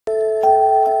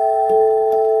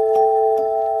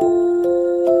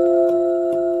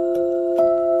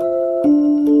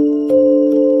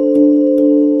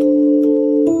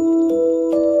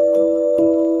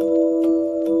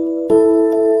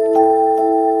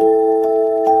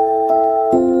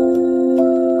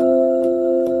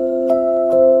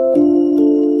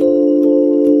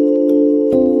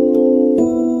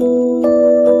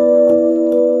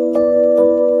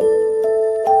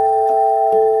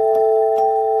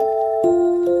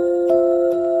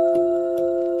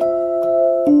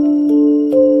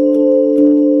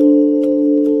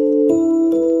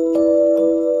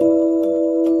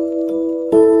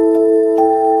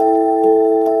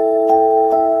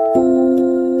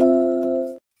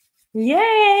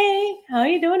Yay! How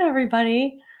you doing,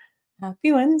 everybody?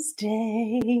 Happy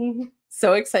Wednesday.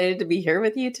 So excited to be here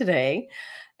with you today.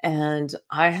 And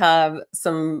I have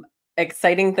some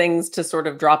exciting things to sort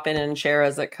of drop in and share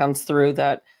as it comes through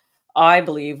that I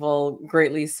believe will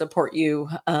greatly support you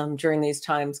during these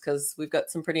times because we've got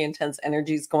some pretty intense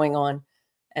energies going on.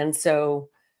 And so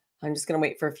I'm just going to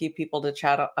wait for a few people to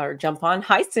chat or jump on.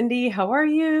 Hi, Cindy. How are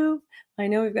you? I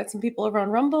know we've got some people over on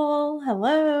Rumble.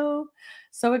 Hello.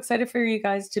 So excited for you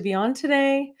guys to be on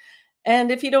today.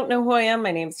 And if you don't know who I am,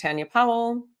 my name is Tanja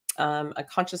Powell. I'm a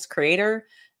conscious creator,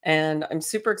 and I'm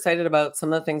super excited about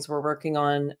some of the things we're working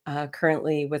on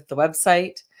currently with the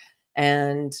website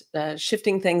and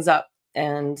shifting things up.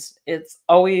 And it's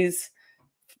always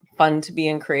fun to be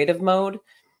in creative mode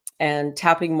and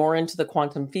tapping more into the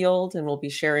quantum field. And we'll be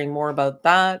sharing more about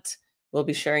that. We'll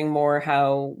be sharing more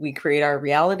how we create our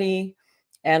reality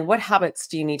and what habits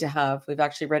do you need to have. We've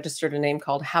actually registered a name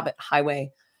called Habit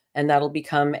Highway, and that'll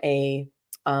become a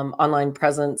online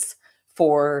presence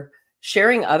for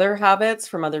sharing other habits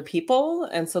from other people.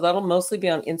 And so that'll mostly be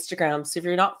on Instagram. So if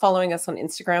you're not following us on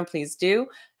Instagram, please do.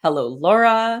 Hello,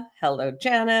 Laura. Hello,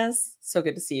 Janice. So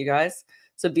good to see you guys.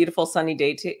 It's a beautiful sunny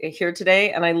day here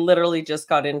today. And I literally just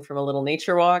got in from a little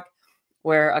nature walk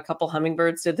where a couple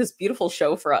hummingbirds did this beautiful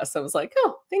show for us. I was like,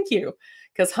 oh, thank you.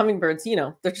 Because hummingbirds,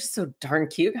 they're just so darn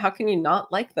cute. How can you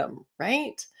not like them?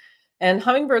 Right. And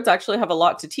hummingbirds actually have a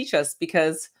lot to teach us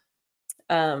because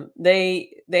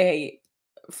they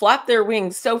flap their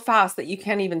wings so fast that you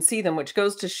can't even see them, which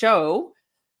goes to show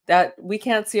that we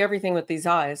can't see everything with these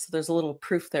eyes. So there's a little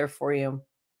proof there for you.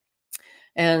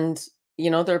 And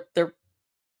they're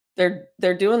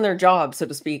doing their job, so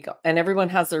to speak, and everyone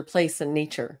has their place in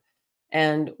nature.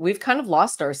 And we've kind of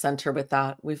lost our center with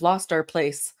that. We've lost our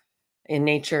place in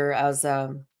nature as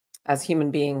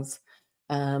human beings.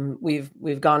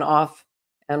 We've gone off,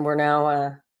 and we're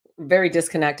now very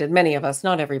disconnected. Many of us,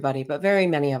 not everybody, but very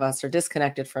many of us are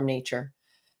disconnected from nature.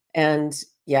 And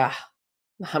yeah,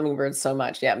 hummingbirds so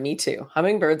much. Yeah, me too.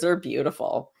 Hummingbirds are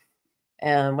beautiful.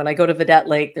 And when I go to Vedette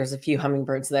Lake, there's a few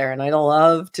hummingbirds there, and I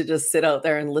love to just sit out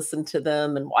there and listen to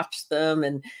them and watch them.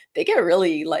 And they get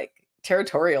really like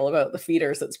territorial about the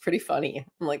feeders. It's pretty funny.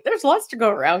 I'm like, there's lots to go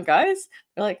around, guys.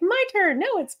 They're like, my turn. No,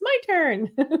 it's my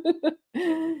turn.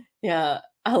 Yeah.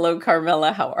 Hello,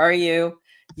 Carmela. How are you?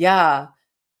 Yeah.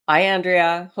 Hi,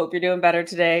 Andrea. Hope you're doing better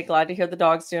today. Glad to hear the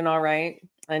dog's doing all right.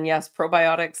 And yes,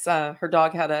 probiotics. Her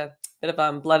dog had a bit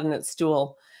of blood in its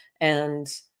stool. And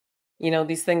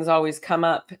these things always come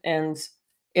up, and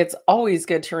it's always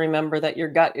good to remember that your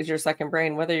gut is your second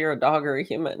brain, whether you're a dog or a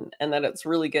human, and that it's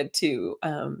really good to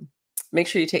make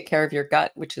sure you take care of your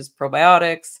gut, which is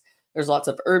probiotics. There's lots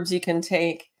of herbs you can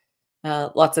take,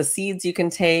 lots of seeds you can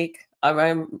take.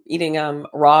 I'm eating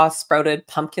raw sprouted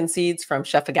pumpkin seeds from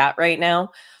Chef Agat right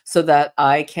now so that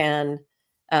I can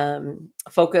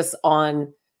focus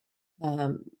on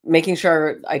making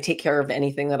sure I take care of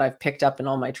anything that I've picked up in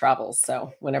all my travels.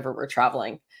 So whenever we're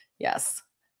traveling, yes.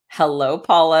 Hello,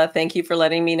 Paula. Thank you for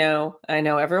letting me know. I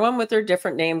know everyone with their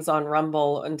different names on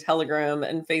Rumble and Telegram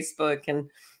and Facebook, and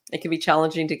it can be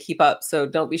challenging to keep up. So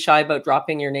don't be shy about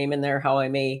dropping your name in there, how I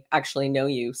may actually know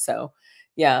you. So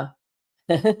yeah,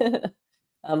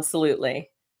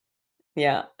 absolutely.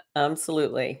 Yeah,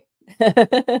 absolutely.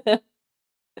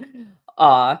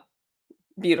 Aw,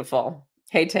 beautiful.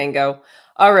 Hey, Tango.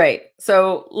 All right.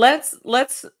 So let's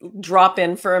drop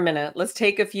in for a minute. Let's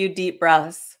take a few deep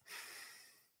breaths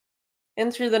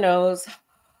in through the nose,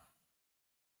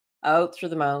 out through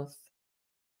the mouth,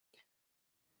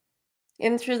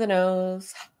 in through the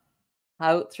nose,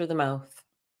 out through the mouth.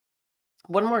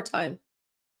 One more time.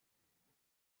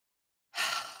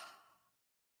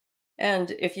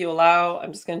 And if you allow,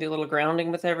 I'm just going to do a little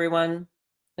grounding with everyone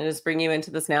and just bring you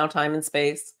into this now time and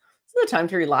space. It's the time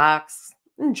to relax,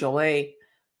 enjoy.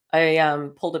 I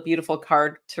pulled a beautiful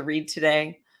card to read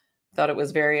today. Thought it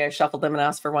was I shuffled them and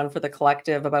asked for one for the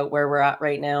collective about where we're at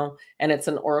right now. And it's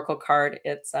an oracle card.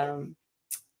 It's the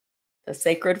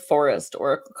Sacred Forest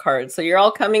oracle card. So you're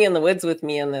all coming in the woods with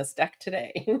me in this deck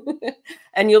today.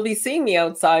 And you'll be seeing me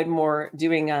outside more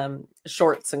doing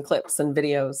shorts and clips and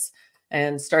videos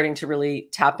and starting to really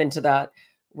tap into that.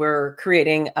 We're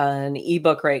creating an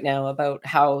ebook right now about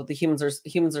how the humans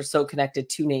are so connected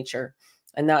to nature.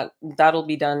 And that'll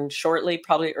be done shortly,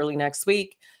 probably early next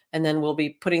week. And then we'll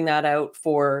be putting that out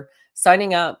for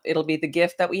signing up. It'll be the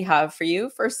gift that we have for you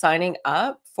for signing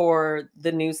up for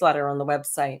the newsletter on the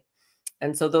website.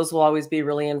 And so those will always be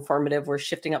really informative. We're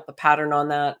shifting up the pattern on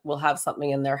that. We'll have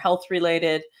something in there health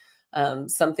related,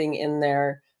 something in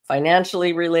there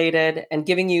financially related, and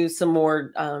giving you some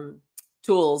more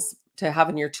tools to have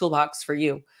in your toolbox for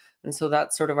you. And so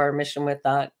that's sort of our mission with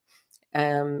that.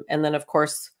 And then, of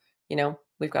course,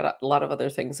 we've got a lot of other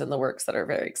things in the works that are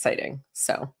very exciting.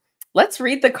 So let's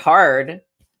read the card.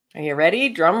 Are you ready?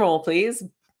 Drum roll, please.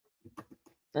 I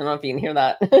don't know if you can hear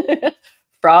that.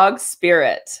 Frog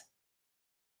spirit.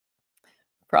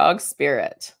 Frog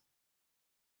spirit.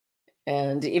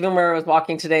 And even where I was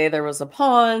walking today, there was a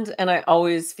pond, and I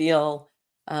always feel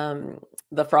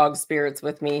the frog spirits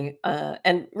with me.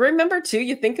 And remember, too,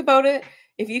 you think about it,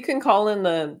 if you can call in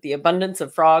the abundance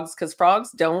of frogs, because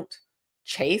frogs don't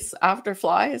chase after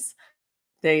flies,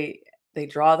 they they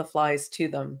draw the flies to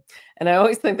them. And I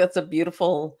always think that's a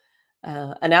beautiful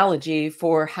analogy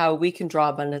for how we can draw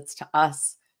abundance to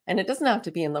us. And it doesn't have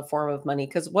to be in the form of money,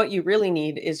 because what you really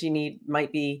need is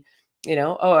might be,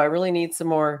 oh, I really need some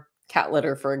more cat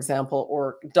litter, for example,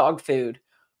 or dog food,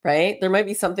 right? There might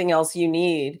be something else you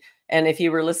need. And if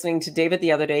you were listening to David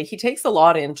the other day, he takes a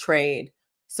lot in trade.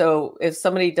 So if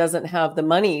somebody doesn't have the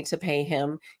money to pay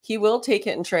him, he will take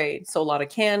it in trade. So a lot of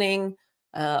canning,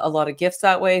 a lot of gifts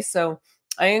that way. So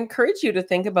I encourage you to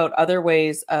think about other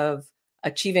ways of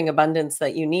achieving abundance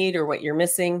that you need or what you're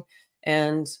missing.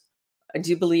 And I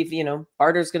do believe,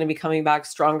 barter is going to be coming back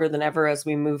stronger than ever as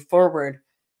we move forward.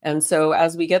 And so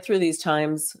as we get through these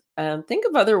times, think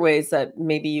of other ways that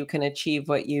maybe you can achieve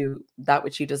that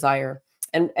which you desire.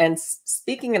 And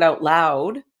speaking it out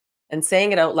loud and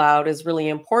saying it out loud is really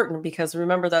important, because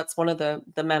remember, that's one of the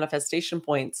manifestation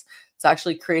points. It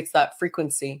actually creates that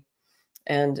frequency,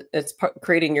 and it's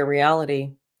creating your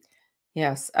reality.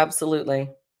 Yes, absolutely.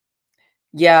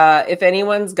 Yeah, if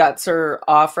anyone's guts are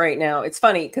off right now, it's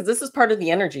funny because this is part of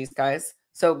the energies, guys.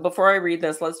 So before I read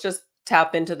this, let's just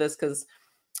tap into this, because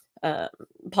uh,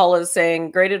 Paula is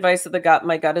saying, great advice of the gut.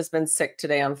 My gut has been sick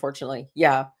today, unfortunately.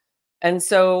 Yeah. And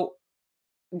so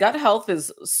gut health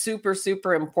is super,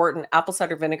 super important. Apple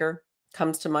cider vinegar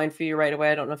comes to mind for you right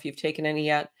away. I don't know if you've taken any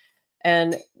yet.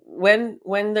 And when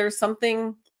there's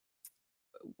something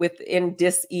within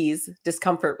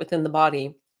discomfort within the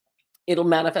body, it'll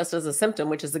manifest as a symptom,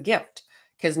 which is a gift,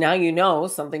 because now you know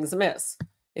something's amiss.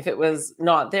 If it was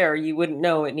not there, you wouldn't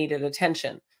know it needed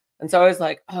attention. And so I was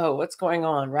like, oh, what's going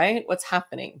on, right? What's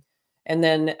happening? And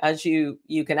then as you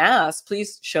can ask,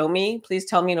 please show me, please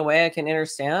tell me in a way I can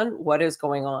understand what is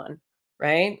going on,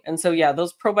 right? And so, yeah,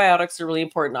 those probiotics are really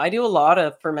important. I do a lot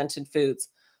of fermented foods.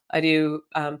 I do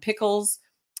pickles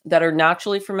that are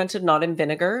naturally fermented, not in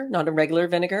vinegar, not in regular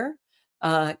vinegar,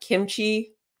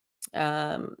 kimchi,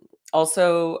 um,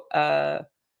 also,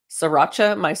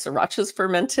 sriracha. My sriracha is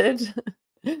fermented.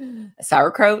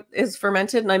 Sauerkraut is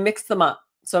fermented, and I mix them up.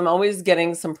 So I'm always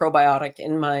getting some probiotic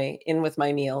in with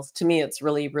my meals. To me, it's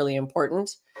really, really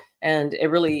important, and it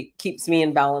really keeps me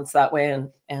in balance that way,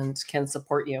 and can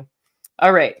support you.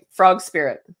 All right, frog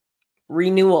spirit,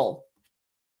 renewal,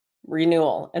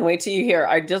 renewal, and wait till you hear.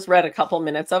 I just read a couple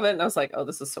minutes of it, and I was like, oh,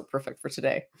 this is so perfect for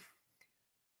today.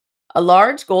 A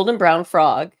large golden brown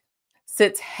frog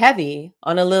sits heavy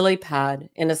on a lily pad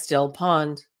in a still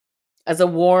pond as a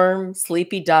warm,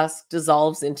 sleepy dusk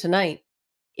dissolves into night.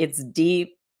 Its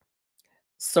deep,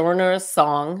 sonorous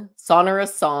song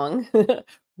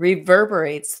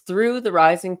reverberates through the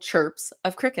rising chirps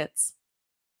of crickets.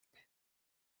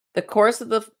 The chorus of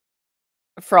the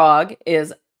frog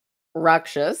is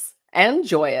raucous and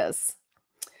joyous,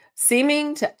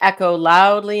 seeming to echo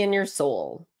loudly in your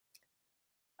soul.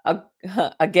 A,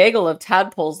 a gaggle of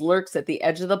tadpoles lurks at the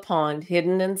edge of the pond,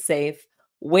 hidden and safe,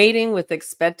 waiting with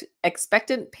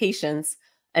expectant patience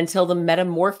until the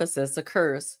metamorphosis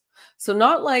occurs. So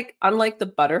unlike the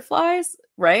butterflies,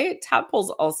 right? Tadpoles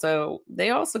also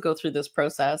go through this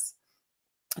process.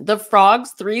 The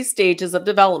frog's 3 stages of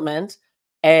development,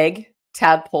 egg,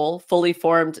 tadpole, fully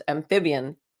formed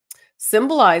amphibian,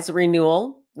 symbolize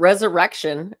renewal,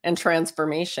 resurrection, and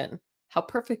transformation. How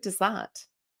perfect is that?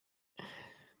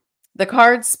 The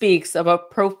card speaks of a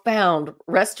profound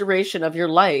restoration of your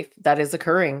life that is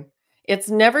occurring. It's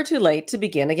never too late to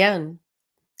begin again.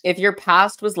 If your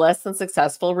past was less than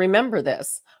successful, remember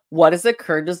this. What has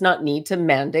occurred does not need to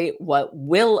mandate what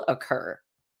will occur.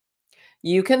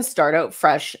 You can start out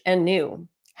fresh and new.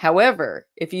 However,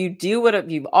 if you do what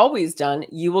you've always done,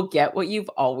 you will get what you've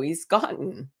always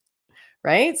gotten,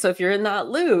 right? So if you're in that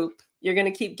loop, you're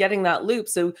going to keep getting that loop.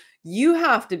 So you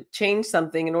have to change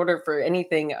something in order for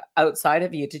anything outside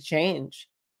of you to change.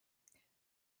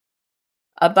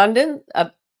 Abounding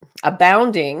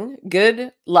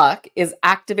good luck is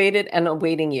activated and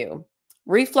awaiting you.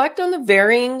 Reflect on the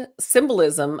varying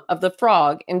symbolism of the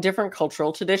frog in different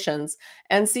cultural traditions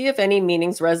and see if any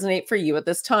meanings resonate for you at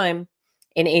this time.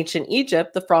 In ancient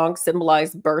Egypt, the frog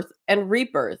symbolized birth and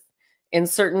rebirth. In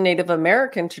certain Native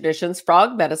American traditions,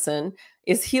 frog medicine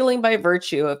is healing by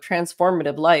virtue of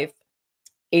transformative life.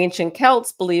 Ancient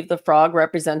Celts believed the frog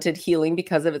represented healing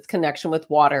because of its connection with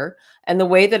water and the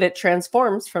way that it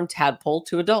transforms from tadpole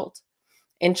to adult.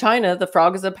 In China, the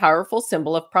frog is a powerful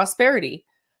symbol of prosperity,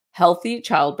 healthy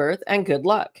childbirth, and good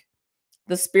luck.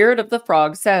 The spirit of the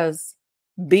frog says,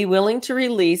 be willing to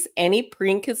release any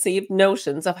preconceived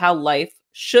notions of how life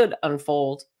should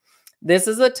unfold. This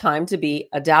is a time to be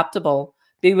adaptable,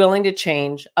 be willing to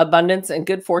change. Abundance and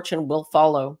good fortune will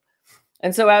follow.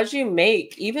 And so, as you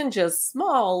make even just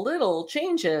small little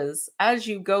changes as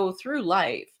you go through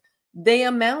life, they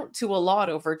amount to a lot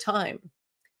over time.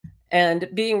 And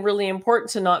being really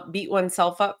important to not beat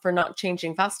oneself up for not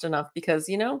changing fast enough because,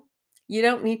 you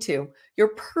don't need to.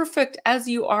 You're perfect as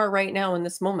you are right now in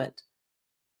this moment.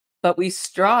 But we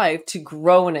strive to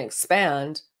grow and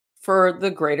expand for the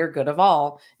greater good of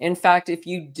all. In fact, if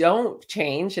you don't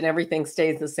change and everything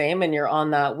stays the same and you're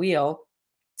on that wheel,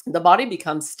 the body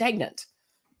becomes stagnant.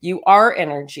 You are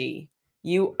energy.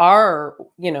 You are,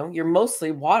 you're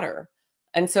mostly water.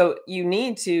 And so you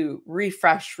need to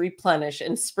refresh, replenish.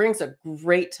 And spring's a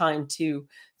great time to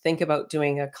think about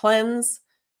doing a cleanse.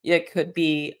 It could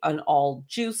be an all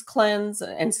juice cleanse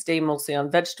and stay mostly on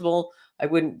vegetable. I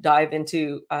wouldn't dive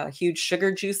into huge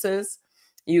sugar juices.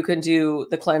 You can do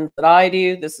the cleanse that I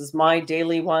do. This is my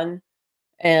daily one.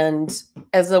 And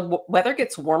as the weather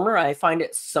gets warmer, I find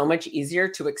it so much easier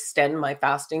to extend my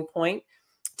fasting point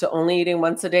to only eating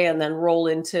once a day and then roll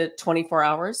into 24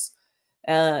 hours.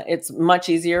 It's much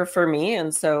easier for me.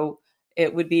 And so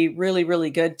it would be really,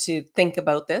 really good to think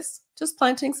about this. Just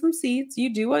planting some seeds.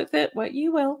 You do with it what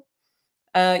you will.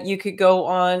 You could go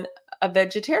on a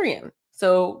vegetarian.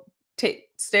 So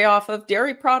stay off of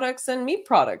dairy products and meat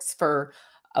products for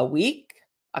a week,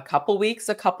 a couple weeks,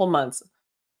 a couple months,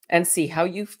 and see how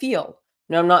you feel.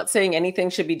 Now, I'm not saying anything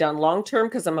should be done long term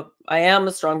because I am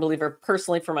a strong believer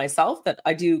personally for myself that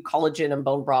I do collagen and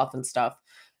bone broth and stuff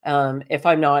if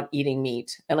I'm not eating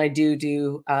meat, and I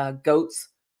do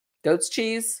goat's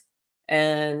cheese,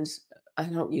 and I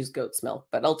don't use goat's milk,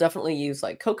 but I'll definitely use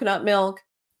like coconut milk.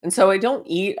 And so I don't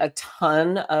eat a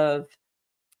ton of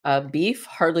beef,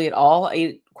 hardly at all. I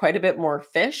eat quite a bit more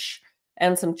fish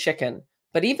and some chicken.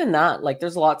 But even that, like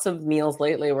there's lots of meals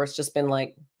lately where it's just been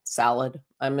like salad.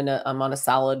 I'm on a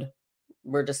salad.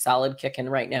 We're just salad kicking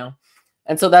right now.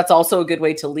 And so that's also a good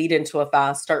way to lead into a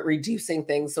fast, start reducing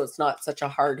things so it's not such a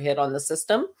hard hit on the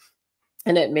system.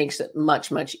 And it makes it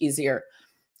much, much easier.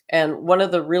 And one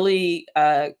of the really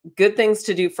good things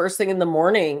to do first thing in the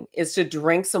morning is to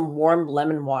drink some warm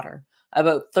lemon water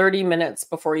about 30 minutes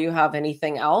before you have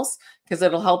anything else, because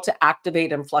it'll help to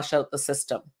activate and flush out the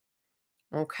system.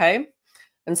 Okay.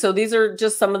 And so these are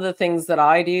just some of the things that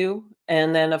I do.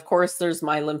 And then, of course, there's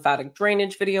my lymphatic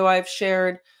drainage video I've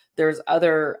shared. There's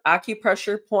other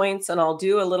acupressure points, and I'll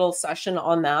do a little session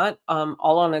on that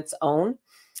all on its own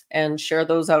and share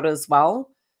those out as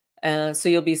well. So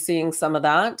you'll be seeing some of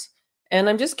that. And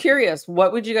I'm just curious,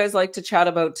 what would you guys like to chat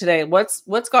about today?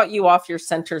 What's got you off your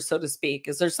center, so to speak?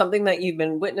 Is there something that you've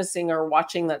been witnessing or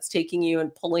watching that's taking you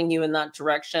and pulling you in that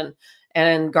direction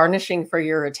and garnishing for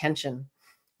your attention,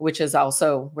 which is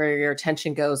also where your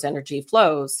attention goes, energy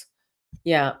flows?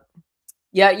 Yeah.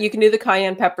 Yeah, you can do the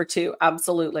cayenne pepper too.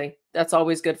 Absolutely. That's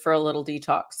always good for a little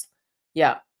detox.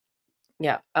 Yeah.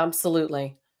 Yeah,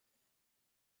 absolutely.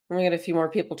 We got a few more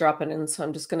people dropping in, so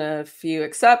I'm just going to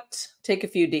take a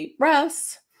few deep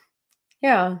breaths.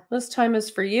 Yeah, this time is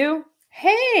for you.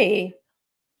 Hey,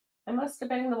 I must have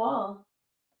banged the wall.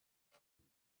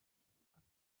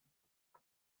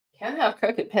 Can't have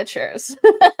crooked pictures.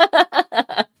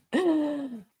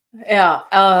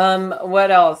 Yeah.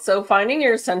 What else? So finding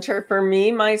your center, for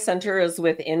me, my center is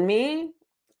within me.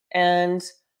 And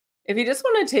if you just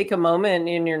want to take a moment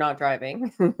and you're not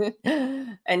driving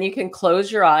and you can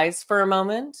close your eyes for a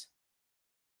moment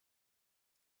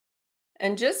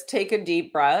and just take a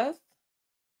deep breath.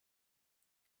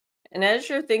 And as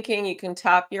you're thinking, you can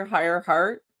tap your higher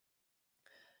heart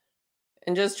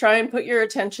and just try and put your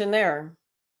attention there.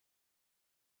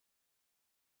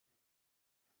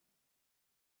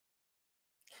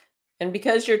 And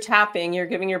because you're tapping, you're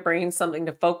giving your brain something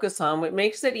to focus on, which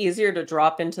makes it easier to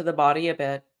drop into the body a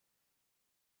bit.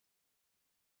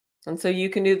 And so you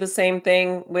can do the same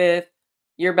thing with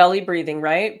your belly breathing,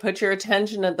 right? Put your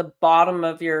attention at the bottom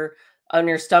of your on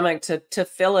your stomach to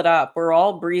fill it up. We're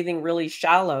all breathing really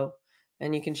shallow,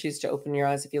 and you can choose to open your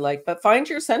eyes if you like, but find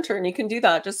your center and you can do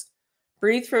that. Just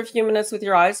breathe for a few minutes with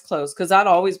your eyes closed, because that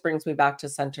always brings me back to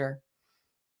center.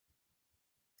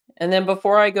 And then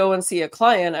before I go and see a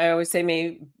client, I always say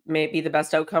may it be the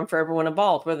best outcome for everyone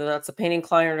involved, whether that's a painting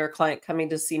client or a client coming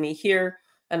to see me here.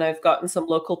 And I've gotten some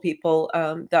local people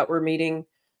that we're meeting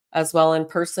as well in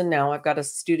person now. I've got a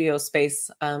studio space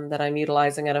that I'm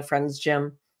utilizing at a friend's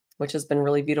gym, which has been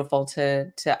really beautiful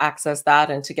to access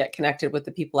that and to get connected with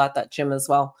the people at that gym as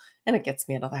well. And it gets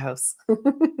me out of the house.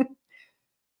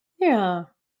 Yeah.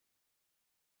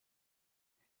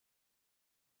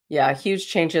 Yeah, huge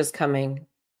changes coming.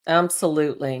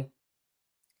 Absolutely.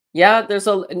 Yeah, there's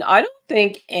a and I don't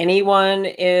think anyone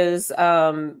is,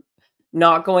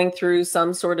 not going through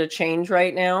some sort of change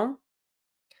right now.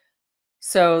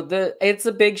 So it's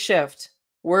a big shift.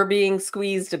 We're being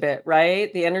squeezed a bit,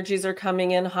 right? The energies are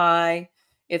coming in high.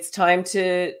 It's time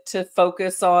to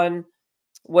focus on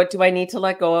what do I need to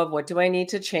let go of? What do I need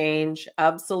to change?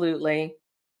 Absolutely.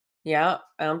 Yeah,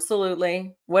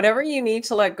 absolutely. Whatever you need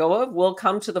to let go of will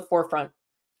come to the forefront,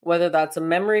 whether that's a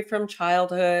memory from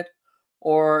childhood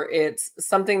or it's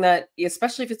something that,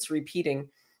 especially if it's repeating,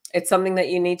 it's something that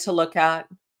you need to look at.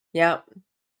 Yeah,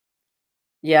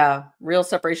 yeah. Real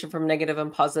separation from negative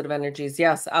and positive energies.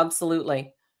 Yes,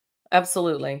 absolutely.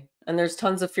 Absolutely. And there's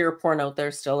tons of fear porn out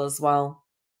there still as well.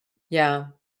 Yeah,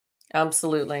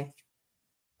 absolutely.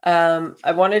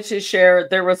 I wanted to share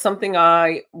there was something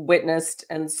I witnessed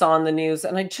and saw in the news,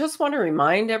 and I just want to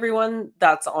remind everyone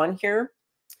that's on here,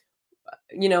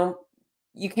 you know,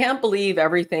 you can't believe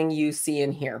everything you see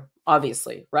and hear,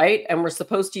 obviously, right? And we're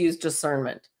supposed to use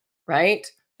discernment,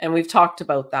 right? And we've talked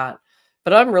about that.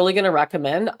 But I'm really going to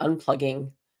recommend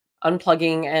unplugging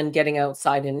and getting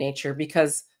outside in nature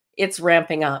because it's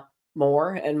ramping up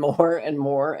more and more and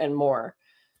more and more.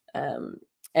 Um,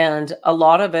 and a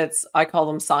lot of it's, I call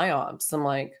them psyops. I'm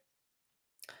like,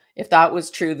 if that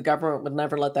was true, the government would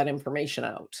never let that information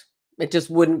out. It just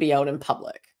wouldn't be out in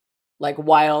public. Like,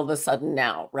 why all of a sudden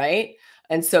now, right?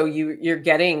 And so you're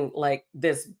getting like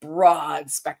this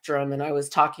broad spectrum. And I was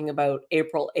talking about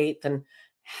April 8th and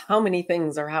how many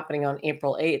things are happening on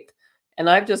April 8th. And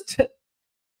I've just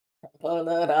put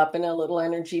it up in a little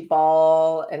energy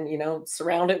ball and,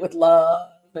 surround it with love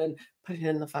and put it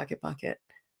in the bucket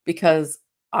because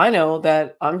I know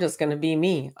that I'm just going to be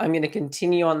me. I'm going to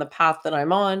continue on the path that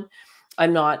I'm on.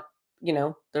 I'm not,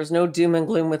 there's no doom and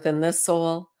gloom within this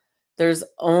soul. It's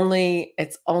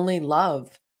only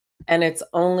love and it's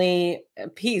only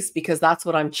peace because that's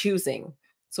what I'm choosing.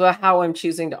 So, how I'm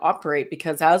choosing to operate,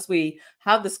 because as we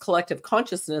have this collective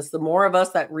consciousness, the more of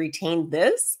us that retain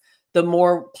this, the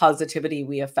more positivity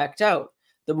we affect out.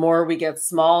 The more we get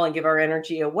small and give our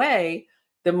energy away,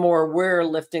 the more we're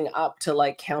lifting up to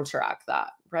like counteract that,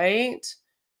 right?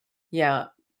 Yeah.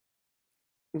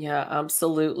 Yeah,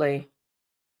 absolutely.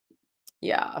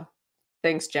 Yeah.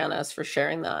 Thanks, Janice, for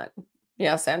sharing that.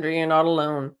 Yeah, Sandra, you're not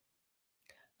alone.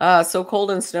 So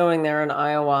cold and snowing there in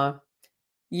Iowa.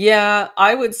 Yeah,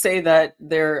 I would say that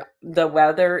the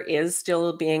weather is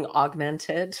still being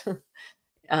augmented.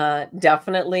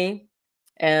 Definitely.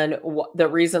 And the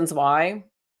reasons why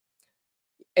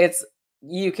it's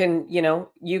you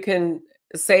can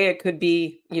say it could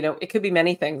be, it could be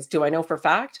many things. Do I know for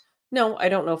fact? No, I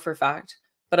don't know for fact,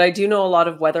 but I do know a lot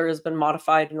of weather has been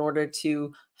modified in order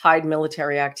to hide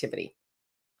military activity.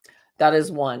 That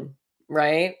is one,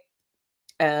 right?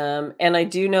 And I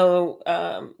do know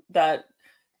that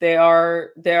they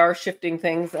are shifting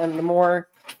things, and the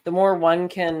more one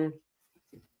can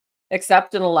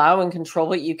accept and allow and control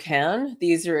what you can, the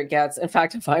easier it gets. In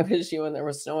fact, if I was you and there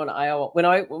was snow in Iowa, when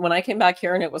I came back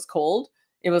here and it was cold,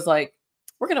 it was like,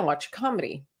 we're gonna watch a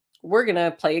comedy. We're gonna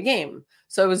play a game.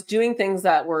 So I was doing things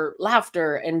that were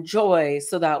laughter and joy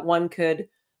so that one could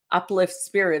uplift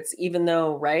spirits, even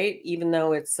though, right? Even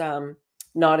though it's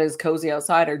not as cozy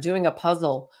outside, or doing a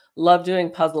puzzle. Love doing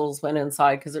puzzles when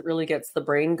inside because it really gets the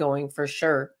brain going for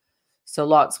sure. So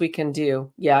lots we can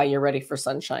do. Yeah, you're ready for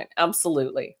sunshine.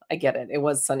 Absolutely. I get it. It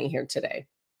was sunny here today.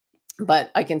 But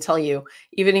I can tell you,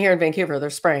 even here in Vancouver, they're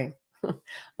spraying.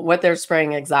 What they're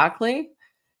spraying exactly,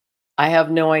 I have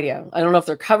no idea. I don't know if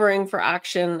they're covering for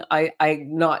action. I'm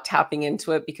not tapping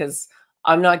into it because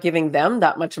I'm not giving them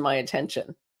that much of my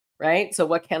attention. Right. So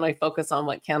what can I focus on?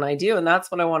 What can I do? And that's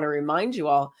what I want to remind you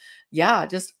all. Yeah,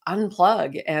 just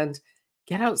unplug and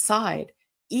get outside,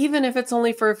 even if it's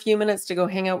only for a few minutes to go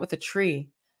hang out with a tree.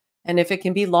 And if it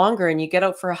can be longer and you get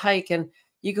out for a hike and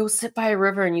you go sit by a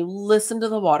river and you listen to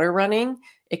the water running,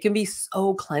 it can be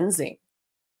so cleansing.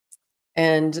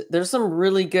 And there's some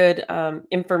really good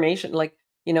information, like,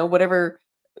 whatever,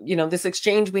 this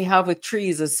exchange we have with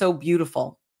trees is so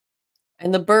beautiful.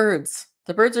 And the birds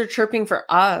are chirping for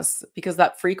us because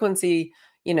that frequency,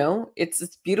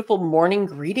 it's beautiful morning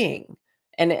greeting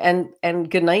and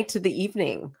good night to the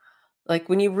evening. Like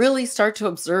when you really start to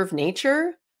observe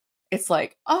nature, it's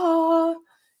like, ah,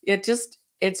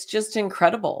 it's just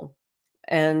incredible.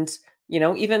 And,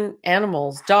 even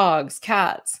animals, dogs,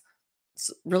 cats.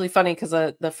 It's really funny because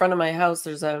the front of my house,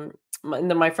 there's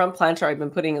my front planter, I've been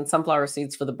putting in sunflower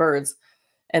seeds for the birds,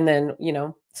 and then,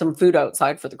 some food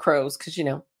outside for the crows because,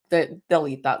 they'll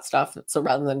eat that stuff. So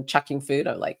rather than chucking food,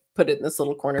 I like put it in this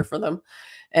little corner for them.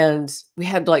 And we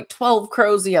had like 12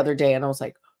 crows the other day, and I was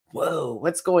like, whoa,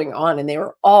 what's going on? And they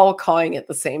were all cawing at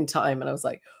the same time. And I was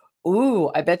like, ooh,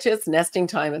 I bet you it's nesting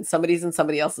time and somebody's in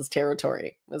somebody else's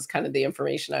territory, was kind of the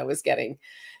information I was getting.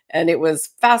 And it was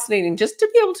fascinating just to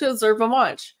be able to observe and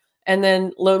watch. And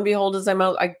then lo and behold, as I'm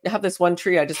out, I have this one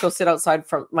tree. I just go sit outside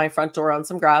from my front door on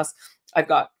some grass. I've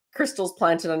got crystals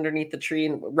planted underneath the tree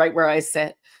and right where I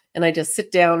sit. And I just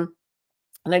sit down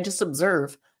and I just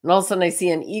observe. And all of a sudden I see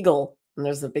an eagle, and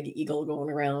there's a big eagle going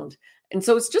around. And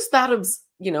so it's just that,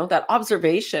 that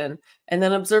observation, and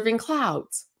then observing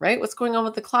clouds, right? What's going on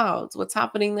with the clouds? What's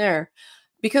happening there?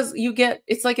 Because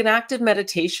it's like an active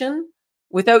meditation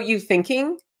without you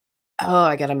thinking, oh,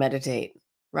 I got to meditate,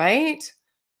 right?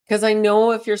 Because I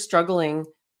know if you're struggling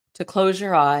to close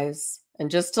your eyes and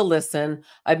just to listen,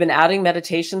 I've been adding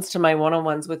meditations to my one on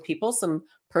ones with people, some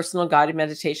personal guided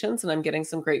meditations, and I'm getting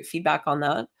some great feedback on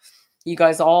that. You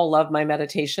guys all love my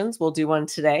meditations. We'll do one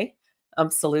today,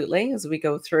 absolutely, as we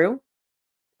go through.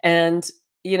 And,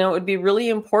 it would be really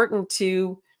important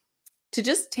to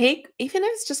just take, even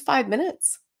if it's just 5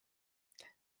 minutes.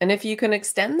 And if you can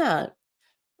extend that,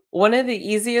 one of the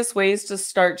easiest ways to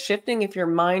start shifting if your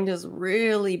mind is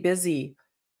really busy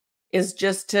is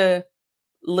just to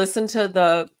listen to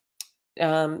the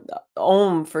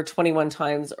Om for 21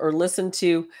 times, or listen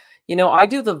to, I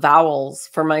do the vowels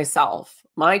for myself.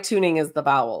 My tuning is the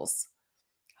vowels.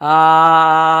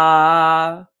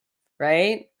 Ah,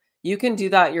 right? You can do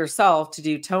that yourself to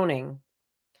do toning.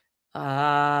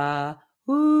 Ah,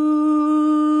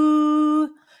 ooh.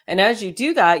 And as you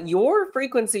do that, your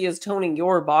frequency is toning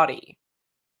your body.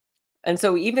 And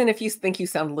so even if you think you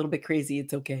sound a little bit crazy,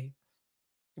 it's okay,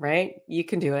 right? You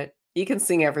can do it. You can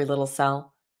sing every little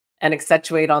cell and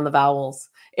accentuate on the vowels.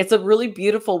 It's a really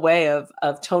beautiful way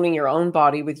of toning your own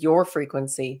body with your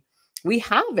frequency. We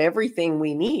have everything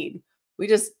we need. We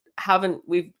just haven't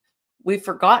we've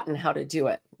forgotten how to do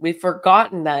it. We've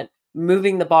forgotten that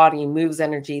moving the body moves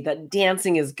energy, that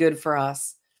dancing is good for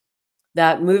us,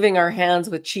 that moving our hands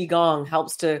with qigong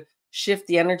helps to shift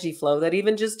the energy flow, that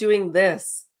even just doing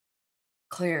this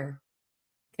clear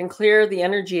can clear the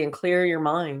energy and clear your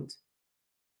mind,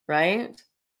 right?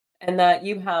 And that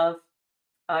you have,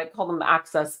 I call them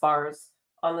access bars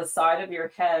on the side of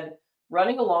your head,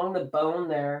 running along the bone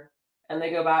there, and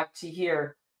they go back to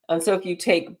here. And so if you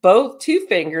take both two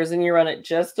fingers and you run it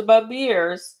just above the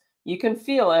ears, you can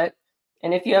feel it.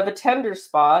 And if you have a tender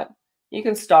spot, you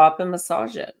can stop and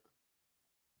massage it.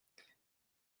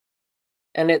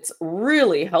 And it's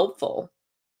really helpful.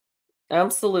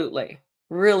 Absolutely.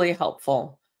 Really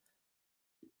helpful.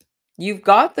 You've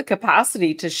got the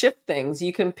capacity to shift things.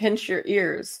 You can pinch your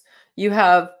ears. You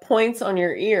have points on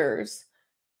your ears.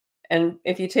 And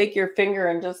if you take your finger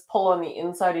and just pull on the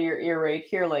inside of your ear right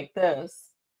here like this,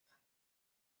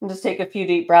 and just take a few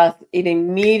deep breaths, it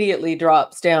immediately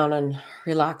drops down and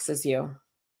relaxes you.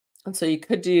 And so you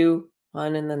could do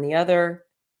one and then the other,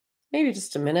 maybe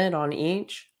just a minute on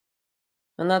each.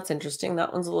 And that's interesting.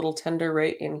 That one's a little tender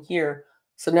right in here.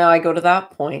 So now I go to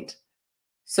that point.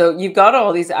 So you've got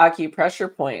all these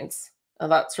acupressure points.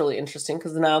 And that's really interesting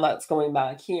because now that's going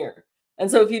back here. And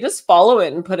so if you just follow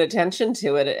it and put attention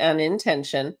to it and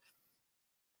intention,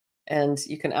 and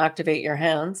you can activate your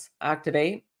hands,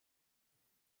 activate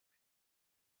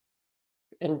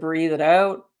and breathe it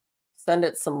out. Send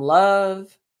it some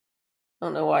love. I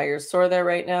don't know why you're sore there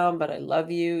right now, but I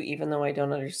love you, even though I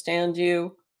don't understand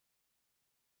you.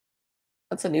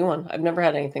 That's a new one. I've never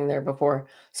had anything there before.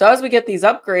 So as we get these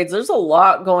upgrades, there's a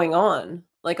lot going on,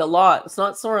 like a lot. It's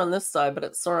not sore on this side, but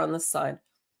it's sore on this side.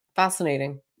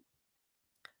 Fascinating.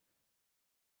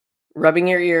 Rubbing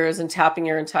your ears and tapping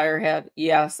your entire head.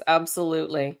 Yes,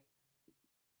 absolutely.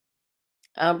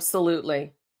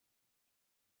 Absolutely.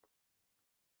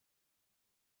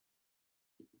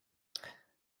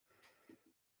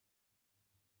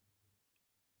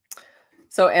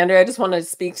 So, Andrea, I just want to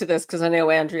speak to this because I know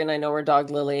Andrea and I know her dog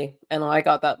Lily, and I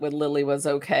got that with Lily was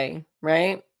okay,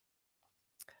 right?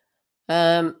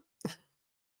 Um,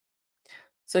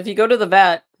 so if you go to the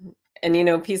vet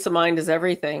and peace of mind is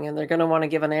everything, and they're going to want to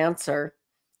give an answer,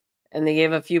 and they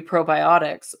gave a few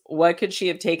probiotics, what could she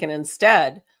have taken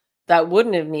instead that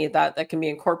wouldn't have needed that can be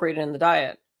incorporated in the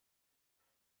diet?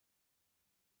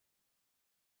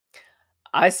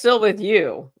 I still with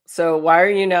you. So why are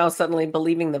you now suddenly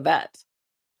believing the vet?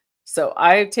 So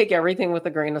I take everything with a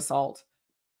grain of salt.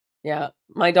 Yeah.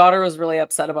 My daughter was really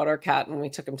upset about our cat and we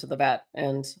took him to the vet.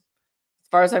 And as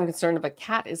far as I'm concerned, if a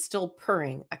cat is still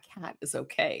purring, a cat is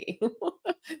okay.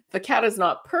 If a cat is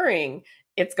not purring,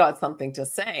 it's got something to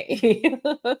say.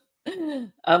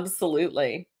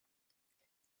 Absolutely.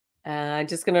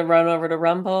 Just gonna run over to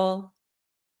Rumble.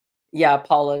 Yeah,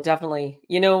 Paula, definitely.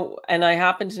 And I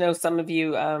happen to know some of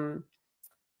you.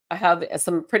 I have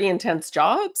some pretty intense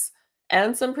jobs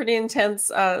and some pretty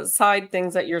intense side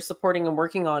things that you're supporting and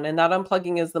working on. And that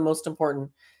unplugging is the most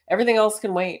important. Everything else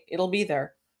can wait. It'll be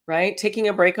there, right? Taking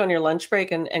a break on your lunch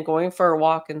break and going for a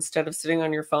walk instead of sitting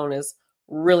on your phone is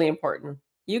really important.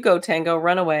 You go, Tango,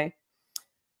 run away.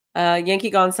 Yankee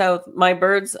Gone South. My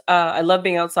birds, I love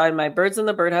being outside. My birds in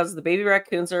the birdhouse, the baby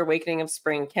raccoons are awakening of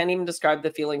spring. Can't even describe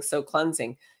the feeling, so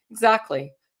cleansing.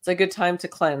 Exactly. It's a good time to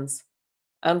cleanse.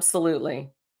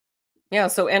 Absolutely. Yeah,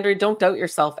 so Andrew, don't doubt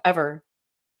yourself ever.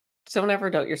 Don't ever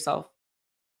doubt yourself.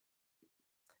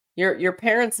 Your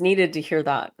parents needed to hear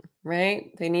that,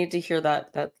 right? They needed to hear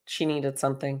that she needed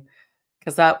something.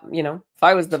 Because if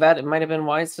I was the vet, it might have been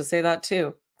wise to say that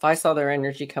too. If I saw their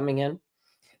energy coming in.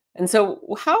 And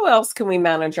so how else can we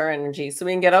manage our energy? So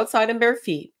we can get outside and bare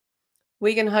feet.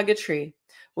 We can hug a tree.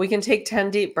 We can take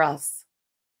 10 deep breaths.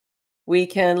 We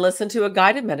can listen to a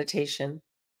guided meditation.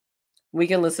 We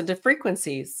can listen to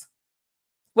frequencies.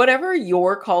 Whatever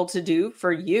you're called to do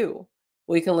for you.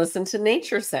 We can listen to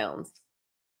nature sounds.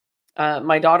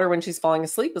 My daughter, when she's falling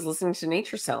asleep, is listening to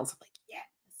nature sounds. I'm like,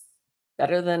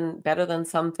 yes, better than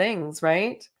some things,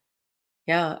 right?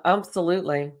 Yeah,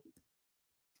 absolutely.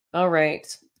 All right.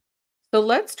 So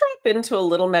let's drop into a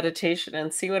little meditation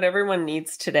and see what everyone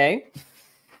needs today.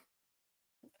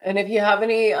 And if you have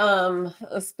any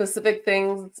specific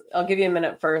things, I'll give you a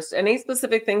minute first. Any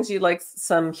specific things you'd like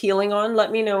some healing on,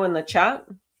 let me know in the chat.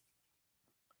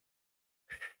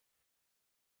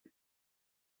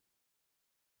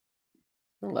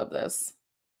 I love this.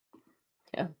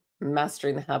 Yeah.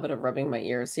 Mastering the habit of rubbing my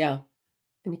ears. Yeah.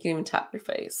 And you can even tap your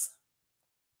face.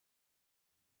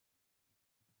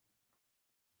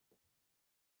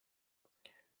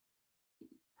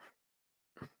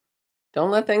 Don't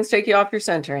let things take you off your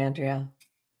center, Andrea.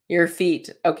 Your feet.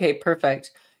 Okay,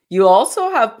 perfect. You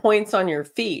also have points on your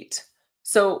feet.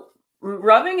 So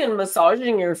rubbing and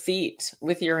massaging your feet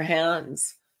with your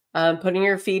hands, putting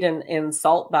your feet in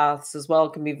salt baths as well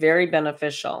can be very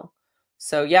beneficial.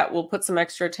 So yeah, we'll put some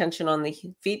extra attention on the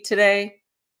feet today.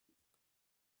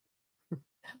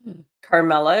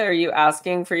 Carmela, are you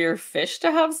asking for your fish to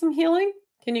have some healing?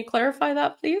 Can you clarify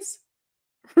that, please?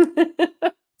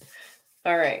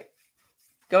 All right.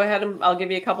 Go ahead and I'll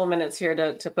give you a couple minutes here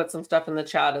to put some stuff in the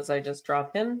chat as I just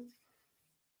drop in.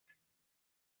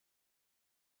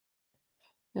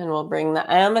 And we'll bring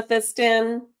the amethyst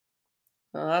in.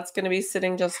 Well, that's going to be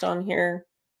sitting just on here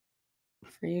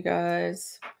for you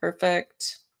guys.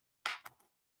 Perfect.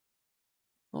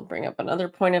 We'll bring up another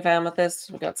point of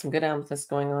amethyst. We've got some good amethyst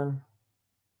going on.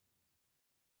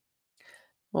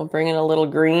 We'll bring in a little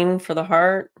green for the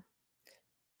heart.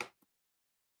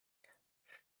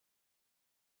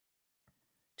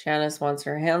 Janice wants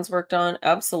her hands worked on.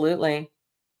 Absolutely.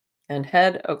 And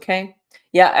head. Okay.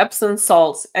 Yeah, Epsom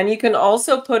salts. And you can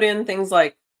also put in things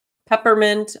like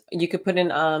peppermint. You could put in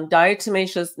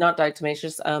diatomaceous, not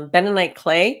diatomaceous, bentonite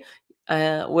clay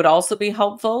would also be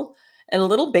helpful. And a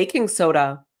little baking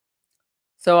soda.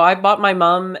 So I bought my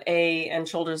mom and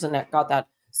shoulders and neck, got that.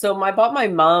 So I bought my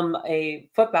mom a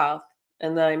foot bath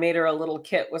and then I made her a little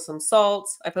kit with some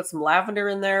salts. I put some lavender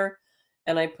in there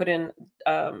and I put in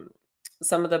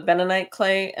some of the bentonite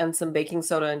clay and some baking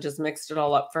soda and just mixed it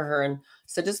all up for her. And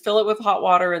so just fill it with hot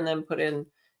water and then put in,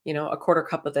 a quarter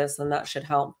cup of this and that should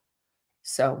help.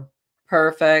 So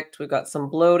perfect. We've got some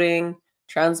bloating,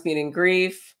 transmuting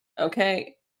grief.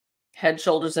 Okay. Head,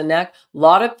 shoulders, and neck. A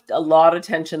lot of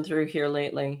tension through here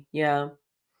lately. Yeah.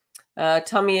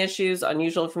 Tummy issues,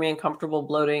 unusual for me, uncomfortable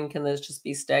bloating. Can this just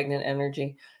be stagnant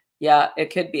energy? Yeah,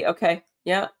 it could be. Okay.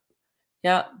 Yeah.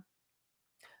 Yeah.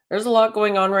 There's a lot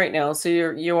going on right now. So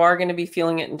you are going to be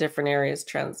feeling it in different areas,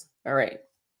 trends. All right.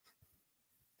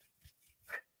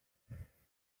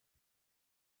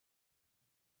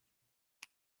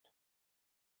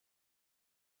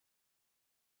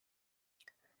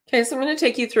 Okay, so I'm going to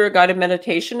take you through a guided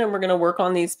meditation and we're going to work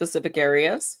on these specific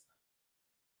areas.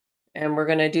 And we're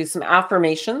going to do some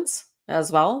affirmations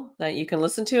as well that you can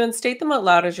listen to and state them out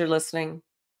loud as you're listening.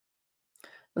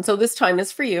 And so this time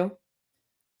is for you.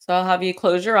 So I'll have you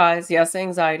close your eyes. Yes,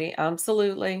 anxiety.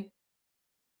 Absolutely.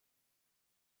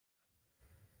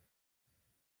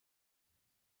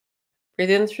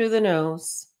 Breathe in through the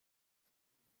nose,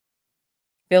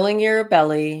 filling your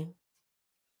belly,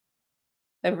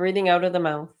 and breathing out of the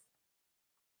mouth.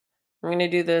 We're going to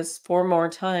do this 4 more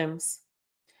times.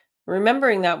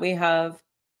 Remembering that we have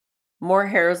more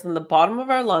hairs in the bottom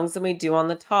of our lungs than we do on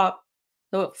the top.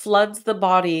 So it floods the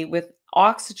body with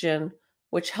oxygen,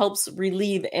 which helps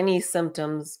relieve any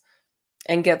symptoms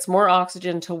and gets more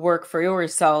oxygen to work for your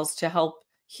cells to help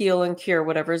heal and cure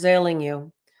whatever's ailing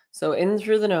you. So in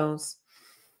through the nose,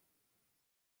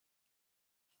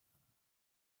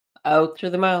 out through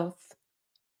the mouth,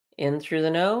 in through the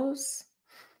nose,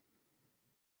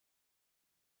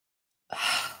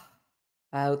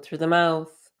 out through the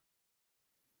mouth,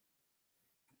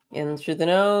 in through the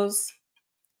nose,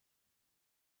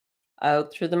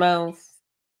 out through the mouth,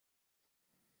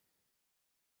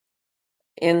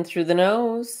 in through the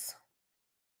nose,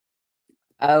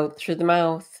 out through the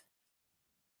mouth.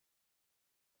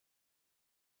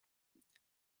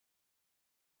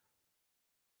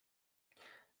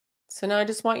 So now I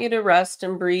just want you to rest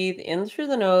and breathe in through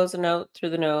the nose and out through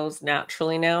the nose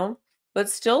naturally now, but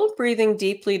still breathing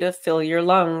deeply to fill your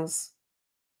lungs.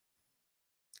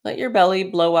 Let your belly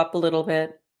blow up a little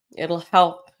bit. It'll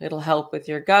help. It'll help with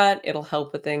your gut. It'll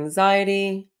help with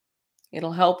anxiety.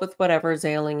 It'll help with whatever's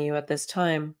ailing you at this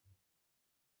time.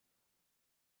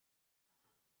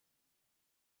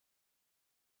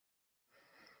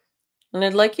 And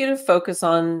I'd like you to focus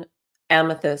on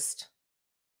amethyst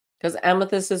because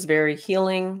amethyst is very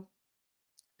healing,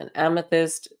 and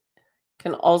amethyst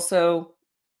can also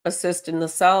assist in the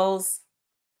cells.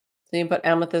 So you can put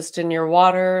amethyst in your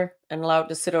water and allow it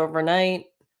to sit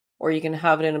overnight, or you can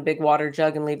have it in a big water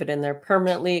jug and leave it in there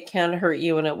permanently. It can't hurt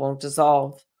you and it won't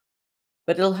dissolve,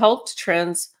 but it'll help to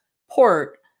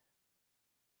transport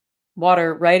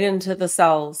water right into the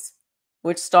cells,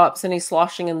 which stops any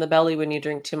sloshing in the belly when you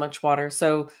drink too much water.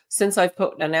 So since I've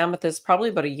put an amethyst probably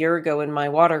about a year ago in my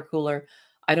water cooler,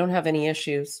 I don't have any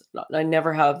issues. I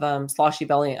never have sloshy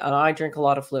belly, and I drink a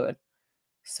lot of fluid.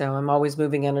 So I'm always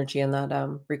moving energy, and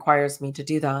that requires me to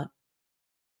do that.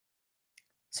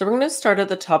 So we're going to start at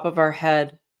the top of our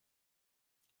head,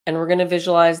 and we're going to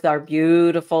visualize our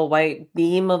beautiful white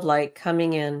beam of light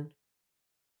coming in.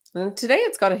 And today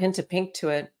it's got a hint of pink to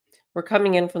it. We're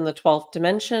coming in from the 12th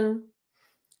dimension,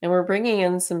 and we're bringing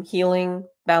in some healing,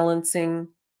 balancing,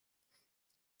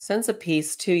 sense of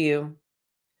peace to you.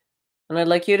 And I'd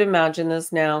like you to imagine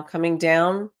this now coming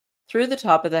down through the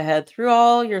top of the head, through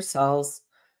all your cells,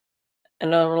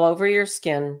 and all over your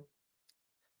skin.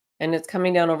 And it's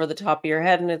coming down over the top of your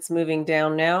head, and it's moving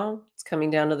down now. It's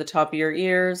coming down to the top of your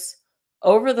ears,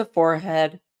 over the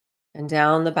forehead, and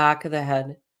down the back of the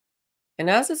head. And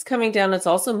as it's coming down, it's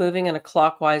also moving in a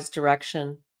clockwise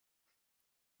direction.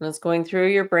 And it's going through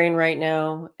your brain right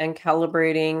now and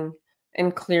calibrating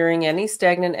and clearing any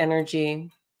stagnant energy,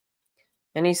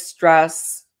 any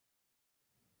stress,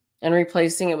 and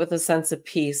replacing it with a sense of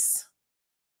peace.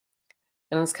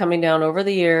 And it's coming down over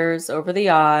the ears, over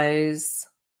the eyes,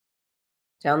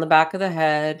 down the back of the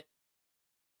head.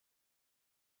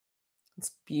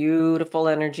 It's beautiful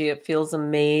energy. It feels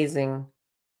amazing.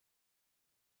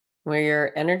 Where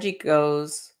your energy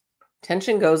goes,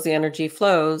 tension goes, the energy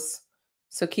flows.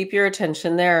 So keep your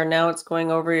attention there. Now it's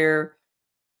going over your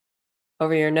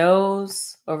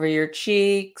nose, over your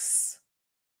cheeks,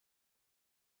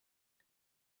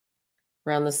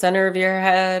 around the center of your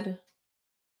head,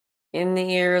 in the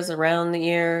ears, around the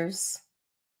ears.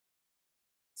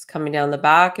 It's coming down the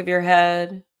back of your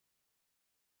head.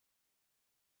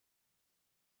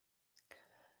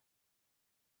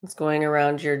 It's going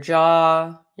around your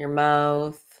jaw, your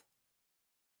mouth,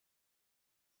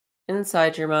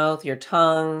 inside your mouth, your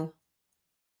tongue,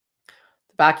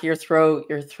 the back of your throat,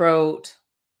 your throat.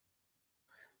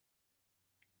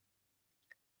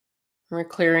 We're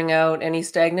clearing out any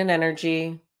stagnant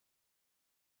energy.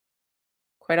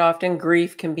 Quite often,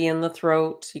 grief can be in the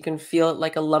throat. You can feel it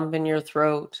like a lump in your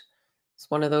throat.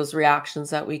 It's one of those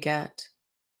reactions that we get.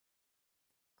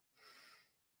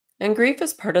 And grief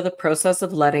is part of the process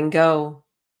of letting go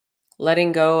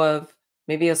of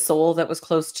maybe a soul that was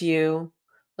close to you,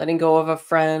 letting go of a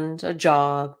friend, a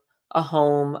job, a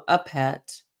home, a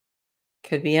pet.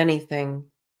 Could be anything.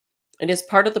 It is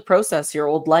part of the process, your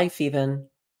old life even.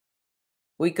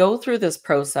 We go through this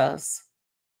process.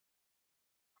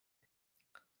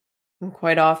 And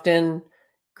quite often,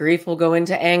 grief will go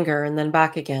into anger and then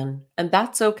back again. And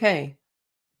that's okay.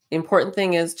 The important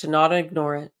thing is to not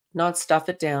ignore it, not stuff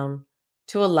it down,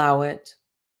 to allow it,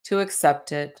 to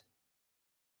accept it,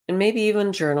 and maybe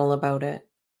even journal about it.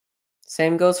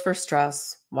 Same goes for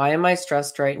stress. Why am I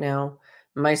stressed right now?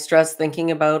 Am I stressed thinking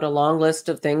about a long list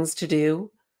of things to do?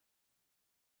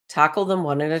 Tackle them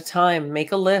one at a time.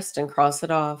 Make a list and cross it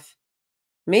off.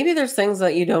 Maybe there's things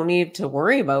that you don't need to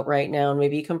worry about right now, and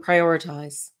maybe you can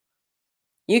prioritize.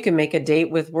 You can make a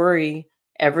date with worry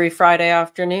every Friday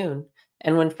afternoon.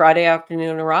 And when Friday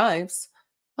afternoon arrives,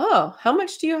 oh, how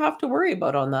much do you have to worry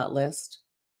about on that list?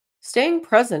 Staying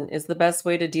present is the best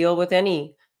way to deal with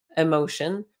any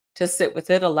emotion, to sit with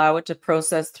it, allow it to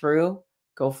process through,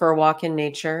 go for a walk in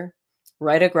nature,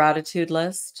 write a gratitude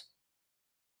list,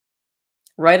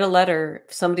 write a letter.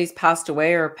 If somebody's passed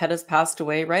away or a pet has passed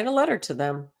away, write a letter to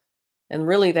them. And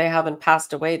really, they haven't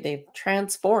passed away, they've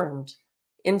transformed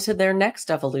into their next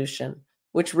evolution,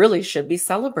 which really should be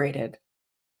celebrated.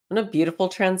 And a beautiful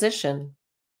transition.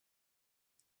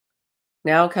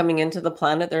 Now, coming into the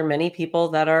planet, there are many people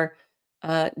that are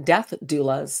death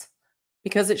doulas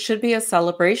because it should be a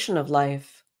celebration of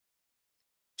life,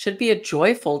 should be a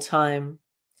joyful time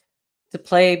to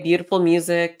play beautiful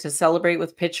music, to celebrate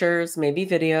with pictures, maybe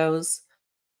videos,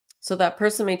 so that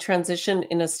person may transition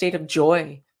in a state of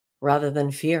joy rather than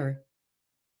fear.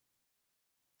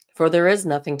 For there is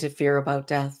nothing to fear about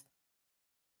death.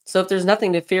 So if there's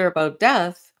nothing to fear about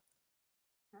death,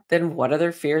 then what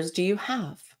other fears do you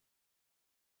have?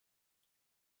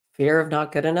 Fear of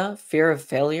not good enough? Fear of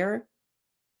failure?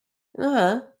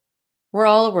 Uh, we're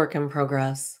all a work in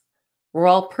progress. We're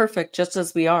all perfect just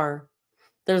as we are.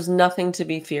 There's nothing to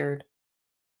be feared.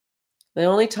 The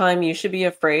only time you should be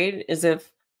afraid is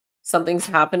if something's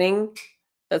happening,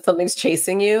 that something's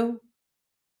chasing you.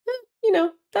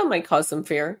 That might cause some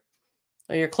fear.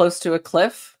 Or you're close to a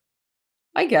cliff.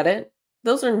 I get it.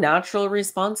 Those are natural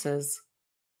responses.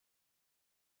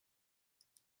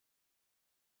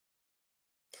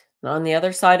 And on the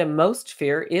other side of most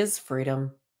fear is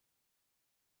freedom.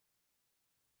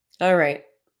 All right.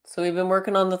 So we've been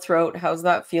working on the throat. How's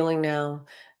that feeling now?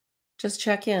 Just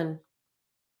check in.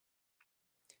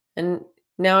 And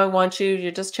now I want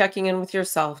you're just checking in with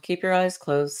yourself. Keep your eyes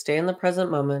closed. Stay in the present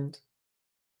moment.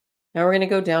 Now we're going to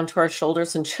go down to our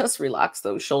shoulders and just relax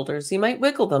those shoulders. You might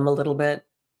wiggle them a little bit.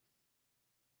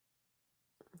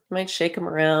 You might shake them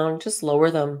around. Just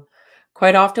lower them.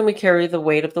 Quite often we carry the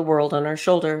weight of the world on our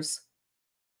shoulders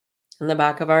and the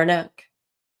back of our neck.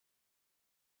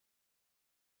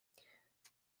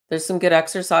 There's some good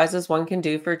exercises one can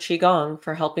do for Qigong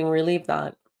for helping relieve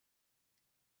that.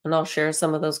 And I'll share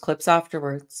some of those clips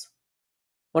afterwards.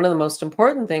 One of the most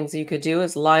important things you could do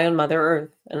is lie on Mother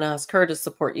Earth and ask her to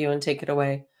support you and take it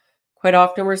away. Quite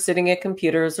often we're sitting at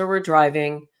computers or we're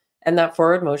driving, and that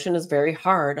forward motion is very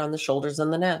hard on the shoulders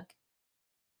and the neck.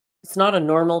 It's not a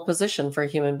normal position for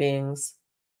human beings,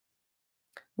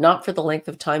 not for the length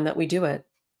of time that we do it.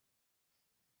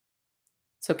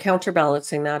 So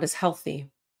counterbalancing that is healthy.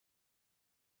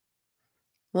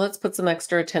 Let's put some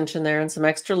extra attention there and some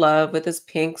extra love with this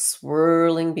pink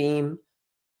swirling beam,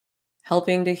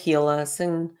 helping to heal us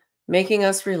and making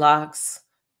us relax,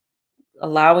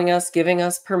 allowing us, giving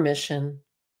us permission.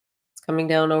 It's coming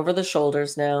down over the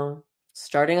shoulders now,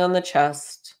 starting on the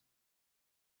chest,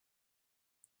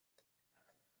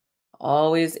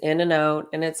 always in and out.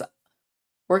 And it's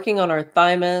working on our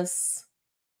thymus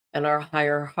and our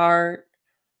higher heart,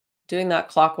 doing that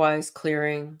clockwise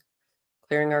clearing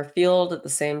our field at the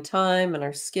same time and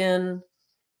our skin.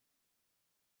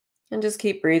 And just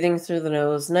keep breathing through the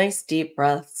nose, nice deep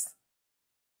breaths.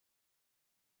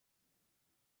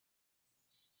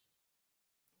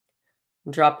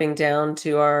 Dropping down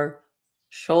to our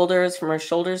shoulders, from our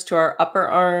shoulders to our upper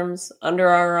arms, under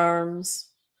our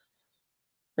arms.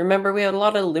 Remember, we have a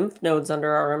lot of lymph nodes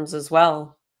under our arms as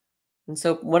well. And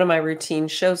so one of my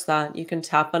routines shows that you can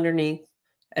tap underneath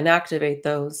and activate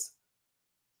those.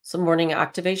 Some morning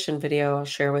activation video I'll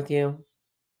share with you.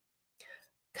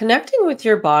 Connecting with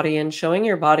your body and showing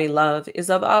your body love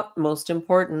is of utmost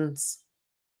importance.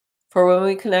 For when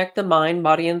we connect the mind,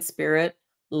 body, and spirit,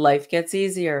 life gets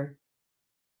easier.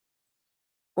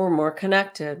 We're more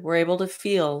connected. We're able to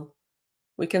feel.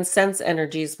 We can sense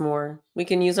energies more. We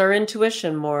can use our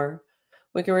intuition more.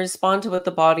 We can respond to what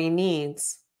the body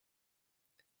needs.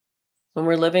 When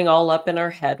we're living all up in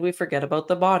our head, we forget about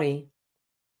the body.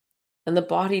 And the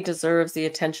body deserves the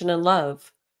attention and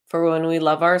love. For when we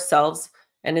love ourselves,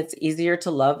 and it's easier to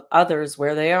love others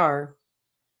where they are.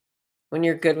 When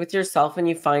you're good with yourself and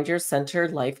you find your center,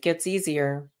 life gets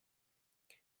easier.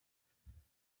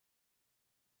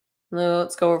 Now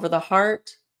let's go over the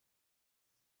heart,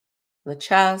 the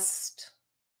chest.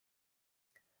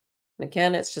 And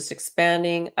again, it's just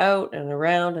expanding out and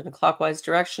around in a clockwise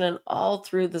direction and all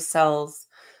through the cells,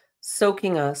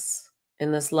 soaking us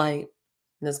in this light,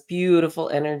 in this beautiful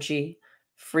energy,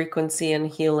 frequency, and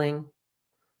healing.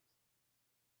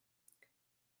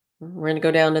 We're going to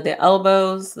go down to the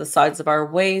elbows, the sides of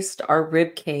our waist, our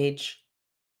rib cage.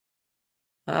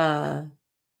 Ah,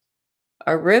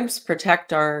 our ribs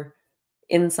protect our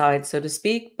inside, so to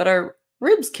speak, but our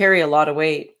ribs carry a lot of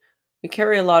weight. We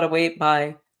carry a lot of weight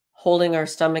by holding our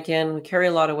stomach in. We carry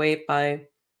a lot of weight by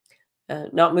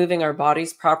not moving our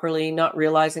bodies properly, not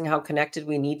realizing how connected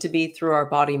we need to be through our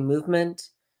body movement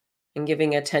and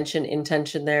giving attention,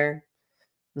 intention there.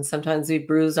 And sometimes we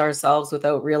bruise ourselves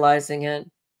without realizing it.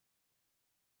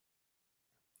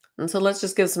 And so let's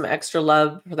just give some extra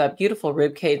love for that beautiful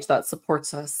rib cage that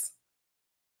supports us.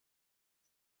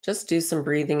 Just do some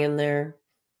breathing in there.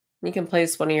 You can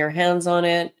place one of your hands on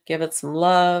it, give it some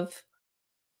love,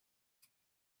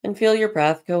 and feel your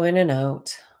breath go in and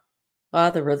out. Ah,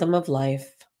 the rhythm of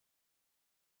life.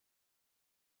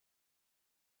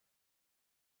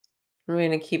 We're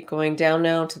going to keep going down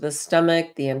now to the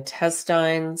stomach, the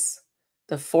intestines,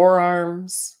 the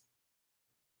forearms,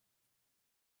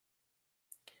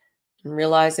 and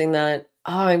realizing that,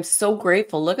 oh, I'm so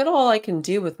grateful. Look at all I can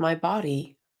do with my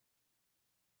body.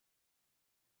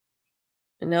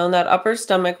 And now in that upper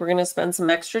stomach, we're going to spend some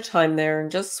extra time there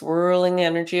and just swirling the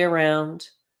energy around.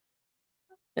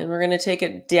 And we're going to take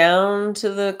it down to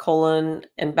the colon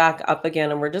and back up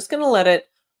again. And we're just going to let it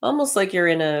almost like you're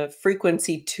in a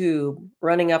frequency tube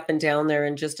running up and down there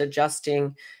and just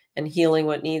adjusting and healing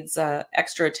what needs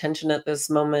extra attention at this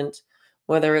moment,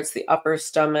 whether it's the upper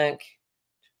stomach,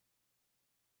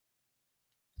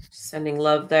 sending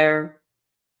love there,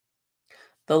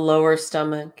 the lower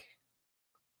stomach,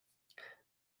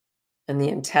 and the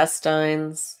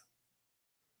intestines.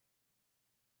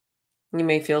 You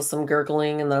may feel some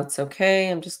gurgling, and that's okay.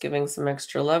 I'm just giving some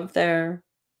extra love there.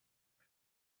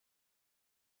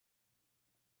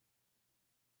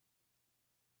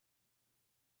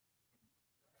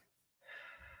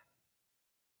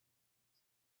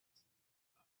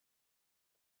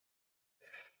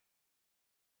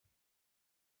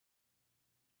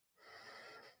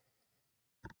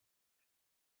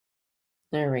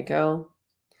 There we go.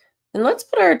 And let's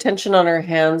put our attention on our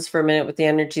hands for a minute with the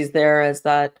energies there as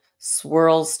that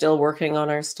swirl's still working on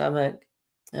our stomach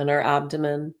and our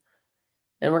abdomen.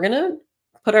 And we're going to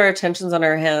put our attentions on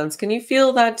our hands. Can you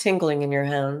feel that tingling in your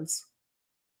hands?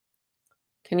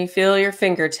 Can you feel your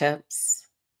fingertips?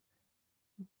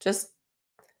 Just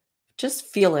just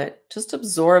feel it. Just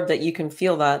absorb that you can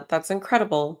feel that. That's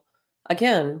incredible.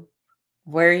 Again,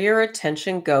 where your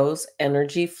attention goes,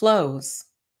 energy flows.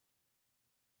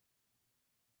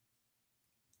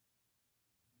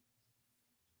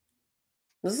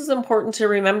 This is important to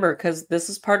remember because this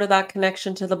is part of that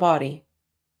connection to the body.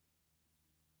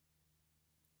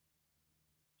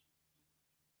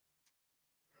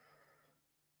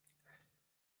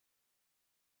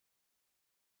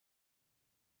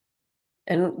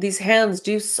 And these hands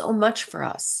do so much for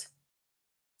us.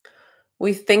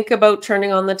 We think about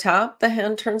turning on the tap, the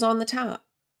hand turns on the tap.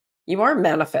 You are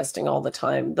manifesting all the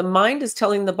time. The mind is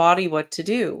telling the body what to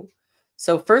do.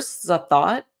 So first it's a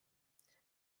thought,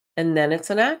 and then it's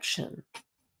an action.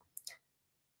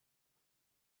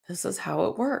 This is how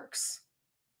it works.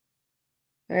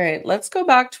 All right, let's go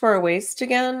back to our waist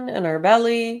again and our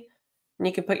belly. And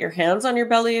you can put your hands on your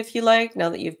belly if you like, now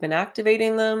that you've been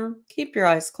activating them. Keep your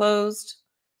eyes closed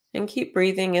and keep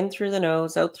breathing in through the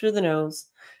nose, out through the nose,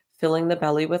 filling the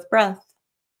belly with breath.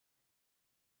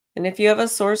 And if you have a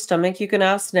sore stomach, you can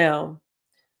ask now,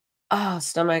 ah,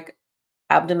 stomach,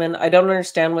 abdomen, I don't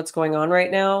understand what's going on right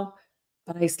now,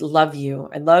 but love you.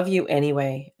 I love you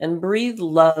anyway. And breathe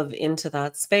love into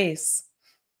that space.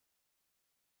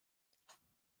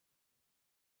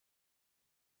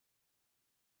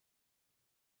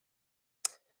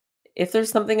 If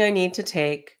there's something I need to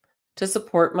take to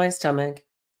support my stomach,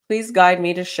 please guide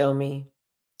me to show me,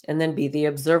 and then be the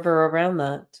observer around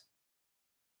that.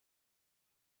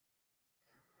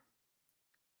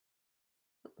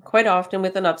 Quite often,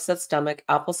 with an upset stomach,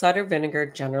 apple cider vinegar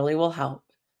generally will help.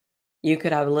 You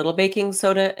could have a little baking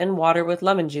soda and water with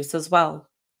lemon juice as well.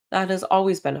 That is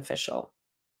always beneficial.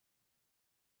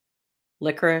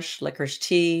 Licorice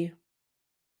tea,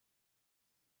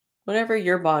 whatever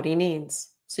your body needs.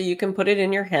 So you can put it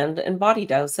in your hand and body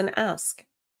dose and ask.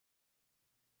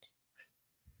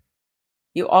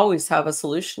 You always have a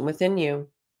solution within you.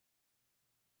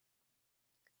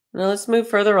 Now let's move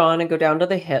further on and go down to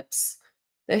the hips.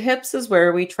 The hips is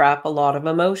where we trap a lot of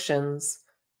emotions.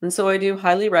 And so I do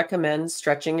highly recommend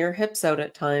stretching your hips out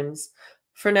at times.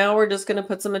 For now, we're just going to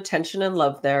put some attention and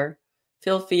love there.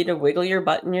 Feel free to wiggle your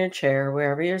butt in your chair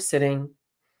wherever you're sitting.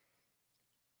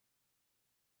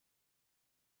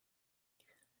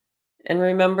 And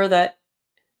remember that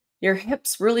Your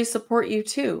hips really support you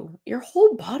too. Your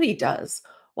whole body does.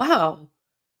 Wow.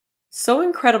 So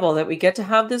incredible that we get to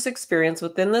have this experience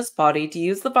within this body to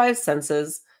use the five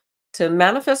senses to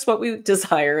manifest what we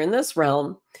desire in this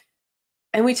realm.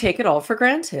 And we take it all for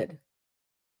granted.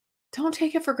 Don't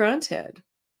take it for granted.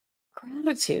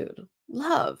 Gratitude,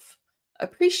 love,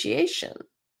 appreciation.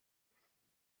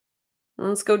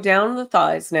 Let's go down the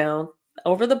thighs now,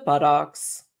 over the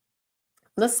buttocks,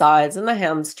 the sides, and the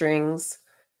hamstrings.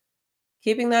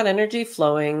 Keeping that energy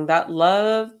flowing, that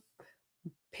love,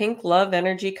 pink love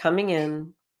energy coming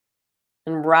in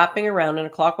and wrapping around in a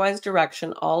clockwise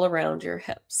direction all around your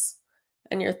hips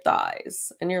and your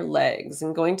thighs and your legs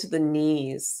and going to the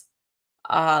knees.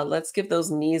 Let's give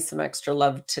those knees some extra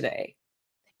love today.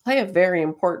 They play a very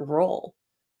important role.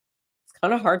 It's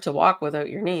kind of hard to walk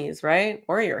without your knees, right?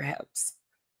 Or your hips.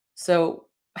 So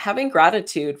having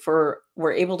gratitude for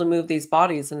we're able to move these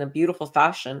bodies in a beautiful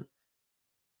fashion.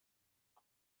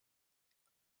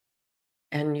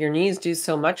 And your knees do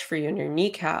so much for you and your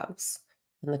kneecaps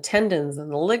and the tendons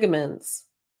and the ligaments,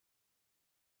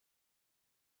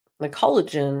 the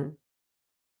collagen.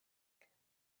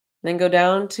 Then go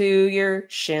down to your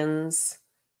shins,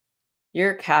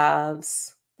 your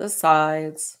calves, the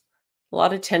sides. A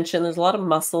lot of tension. There's a lot of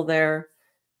muscle there.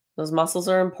 Those muscles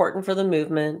are important for the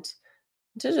movement.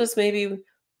 To just maybe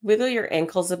wiggle your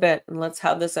ankles a bit and let's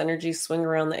have this energy swing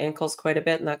around the ankles quite a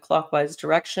bit in that clockwise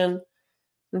direction.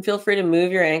 And feel free to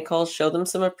move your ankles, show them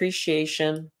some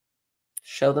appreciation,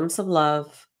 show them some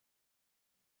love.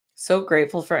 So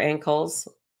grateful for ankles.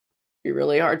 Be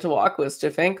really hard to walk with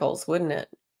stiff ankles, wouldn't it?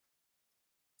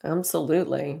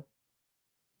 Absolutely.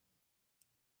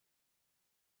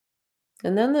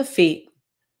 And then the feet.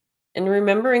 And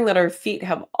remembering that our feet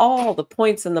have all the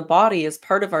points in the body as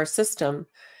part of our system.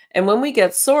 And when we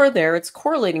get sore there, it's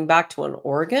correlating back to an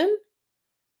organ.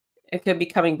 It could be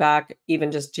coming back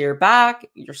even just to your back,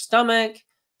 your stomach.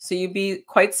 So you'd be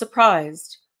quite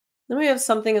surprised. Then we have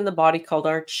something in the body called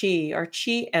our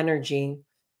chi energy.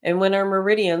 And when our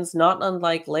meridians, not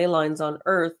unlike ley lines on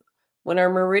earth, when our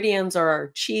meridians or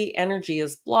our chi energy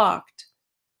is blocked,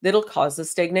 it'll cause a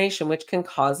stagnation, which can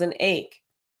cause an ache.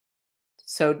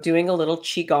 So doing a little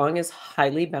qigong is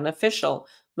highly beneficial.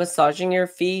 Massaging your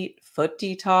feet, foot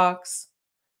detox,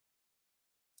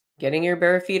 getting your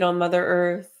bare feet on Mother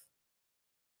Earth,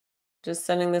 just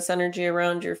sending this energy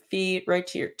around your feet, right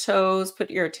to your toes. Put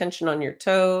your attention on your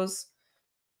toes.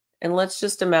 And let's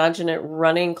just imagine it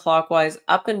running clockwise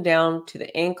up and down to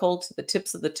the ankle, to the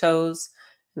tips of the toes.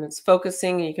 And it's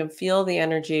focusing. And you can feel the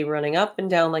energy running up and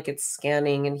down like it's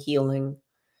scanning and healing.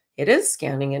 It is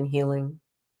scanning and healing.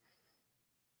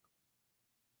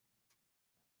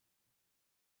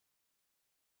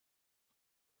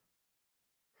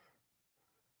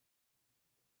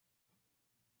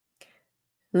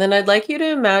 And then I'd like you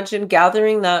to imagine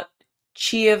gathering that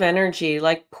chi of energy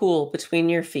like pool between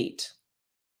your feet.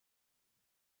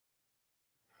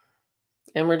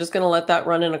 And we're just going to let that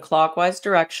run in a clockwise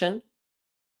direction.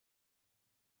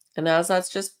 And as that's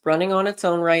just running on its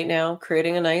own right now,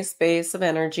 creating a nice base of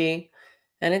energy,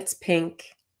 and it's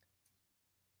pink,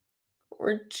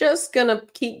 we're just going to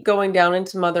keep going down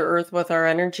into Mother Earth with our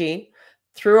energy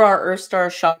through our Earth Star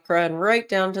chakra and right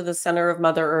down to the center of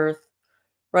Mother Earth,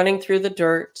 running through the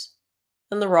dirt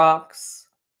and the rocks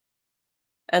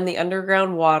and the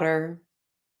underground water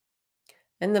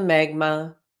and the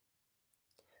magma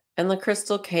and the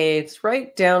crystal caves,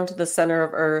 right down to the center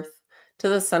of Earth, to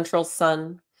the central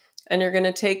sun. And you're going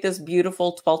to take this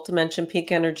beautiful 12th dimension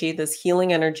pink energy, this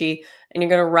healing energy, and you're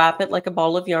going to wrap it like a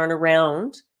ball of yarn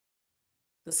around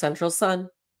the central sun.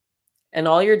 And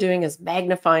all you're doing is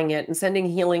magnifying it and sending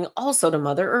healing also to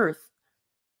Mother Earth.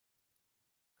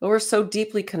 But we're so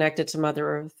deeply connected to Mother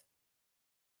Earth.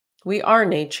 We are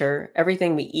nature.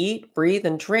 Everything we eat, breathe,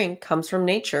 and drink comes from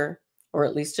nature, or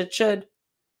at least it should.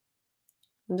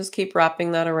 And just keep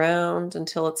wrapping that around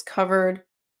until it's covered.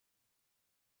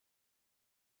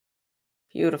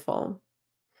 Beautiful.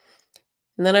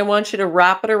 And then I want you to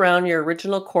wrap it around your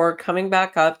original cord, coming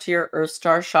back up to your Earth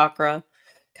Star chakra,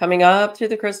 coming up through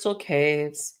the crystal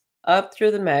caves, up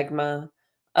through the magma,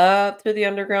 up through the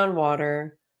underground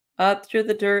water, up through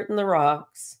the dirt and the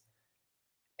rocks,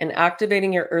 and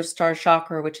activating your Earth Star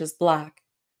chakra, which is black.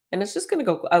 And it's just going to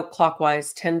go out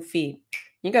clockwise 10 feet.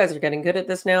 You guys are getting good at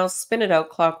this now. Spin it out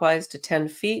clockwise to 10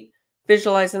 feet,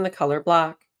 visualizing the color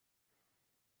black.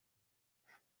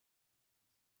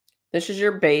 This is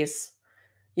your base.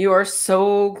 You are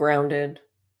so grounded.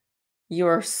 You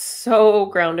are so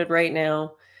grounded right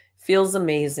now. Feels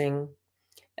amazing.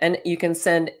 And you can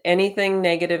send anything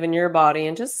negative in your body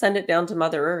and just send it down to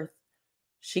Mother Earth.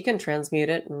 she can transmute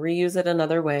it and reuse it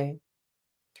another way.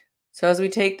 So as we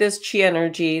take this chi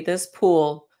energy, this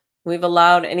pool, we've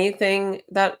allowed anything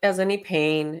that has any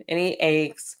pain, any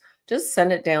aches, just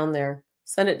send it down there.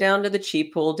 Send it down to the chi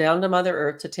pool, down to Mother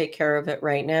Earth to take care of it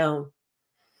right now.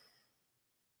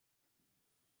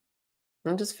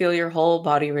 And just feel your whole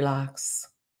body relax.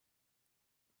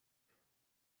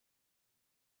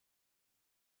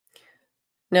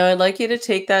 Now I'd like you to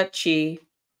take that chi, and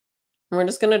we're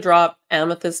just going to drop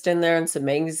amethyst in there and some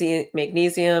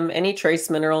magnesium, any trace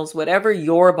minerals, whatever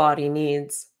your body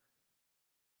needs.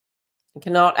 You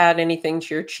cannot add anything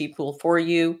to your chi pool for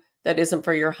you that isn't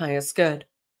for your highest good.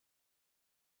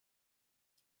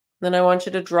 Then I want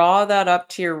you to draw that up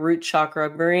to your root chakra,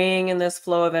 bringing this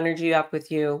flow of energy up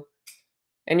with you.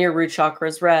 And your root chakra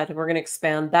is red. We're going to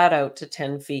expand that out to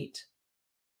 10 feet.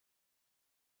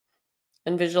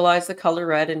 And visualize the color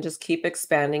red and just keep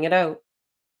expanding it out.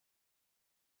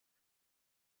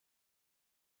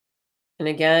 And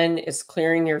again, it's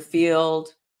clearing your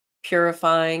field,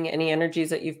 purifying any energies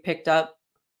that you've picked up,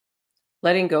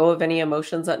 letting go of any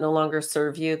emotions that no longer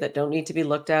serve you, that don't need to be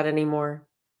looked at anymore,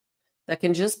 that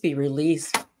can just be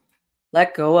released,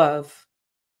 let go of,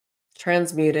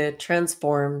 transmuted,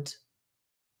 transformed.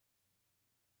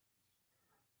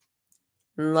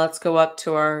 And let's go up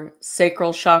to our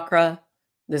sacral chakra.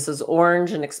 This is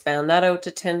orange, and expand that out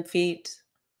to 10 feet.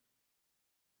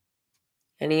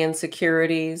 Any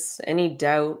insecurities, any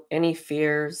doubt, any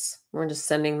fears, we're just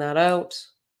sending that out.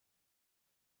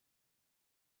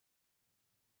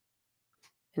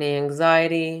 Any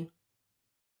anxiety,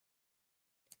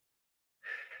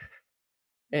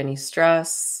 any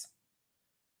stress.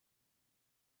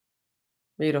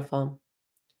 Beautiful.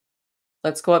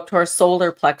 Let's go up to our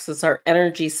solar plexus, our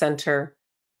energy center.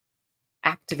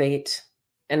 Activate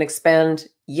and expand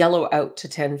yellow out to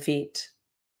 10 feet.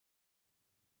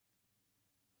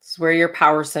 This is where your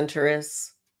power center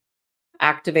is.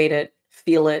 Activate it,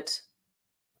 feel it.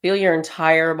 Feel your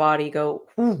entire body go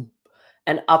whoo,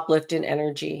 and uplift in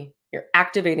energy. You're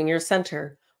activating your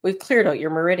center. We've cleared out your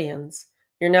meridians.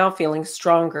 You're now feeling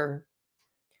stronger,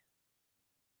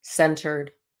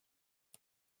 centered.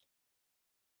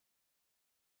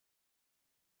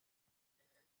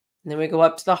 And then we go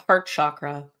up to the heart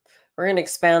chakra. We're going to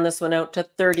expand this one out to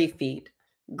 30 feet.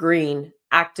 Green,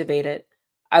 activate it.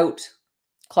 Out,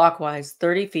 clockwise,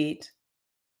 30 feet.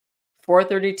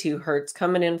 432 hertz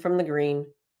coming in from the green.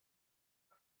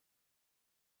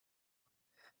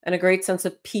 And a great sense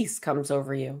of peace comes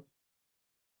over you.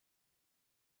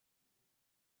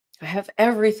 I have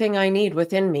everything I need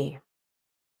within me.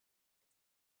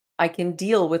 I can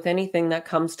deal with anything that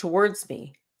comes towards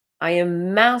me. I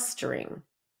am mastering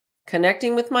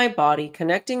connecting with my body,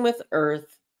 connecting with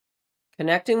earth,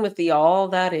 connecting with the all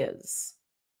that is.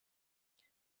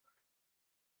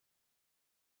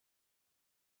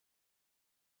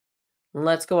 And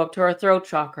let's go up to our throat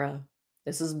chakra.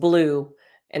 This is blue,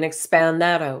 and expand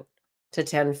that out to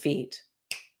 10 feet,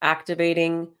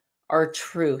 activating our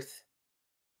truth.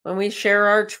 When we share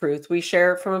our truth, we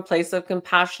share it from a place of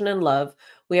compassion and love.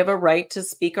 We have a right to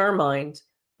speak our mind,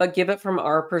 but give it from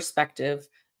our perspective.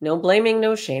 No blaming,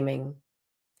 no shaming.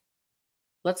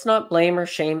 Let's not blame or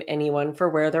shame anyone for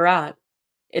where they're at.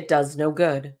 It does no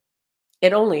good.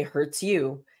 It only hurts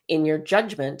you. In your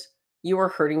judgment, you are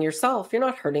hurting yourself. You're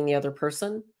not hurting the other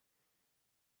person.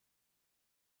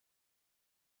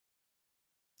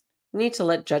 You need to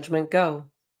let judgment go.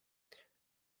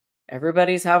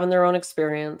 Everybody's having their own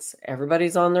experience.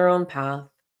 Everybody's on their own path.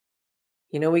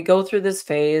 You know, we go through this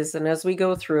phase, and as we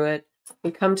go through it, we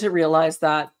come to realize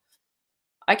that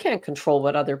I can't control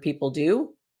what other people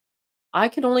do. I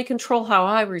can only control how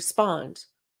I respond.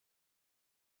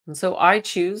 And so I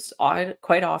choose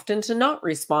quite often to not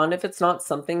respond if it's not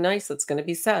something nice that's going to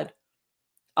be said.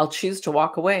 I'll choose to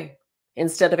walk away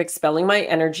instead of expelling my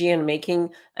energy and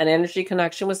making an energy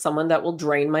connection with someone that will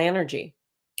drain my energy.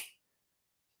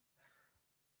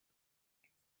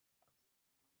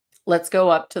 Let's go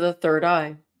up to the third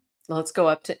eye. Let's go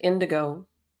up to indigo,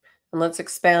 and let's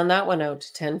expand that one out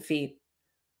to 10 feet.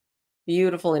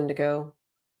 Beautiful indigo.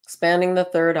 Expanding the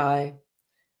third eye.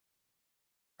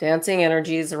 Dancing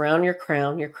energies around your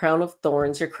crown of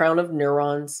thorns, your crown of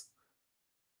neurons.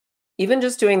 Even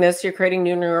just doing this, you're creating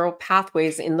new neural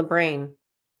pathways in the brain.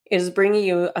 It is bringing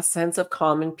you a sense of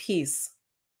calm and peace.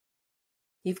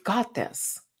 You've got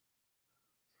this.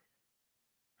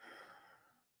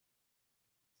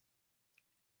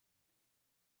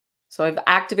 So I've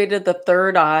activated the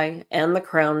third eye and the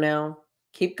crown now.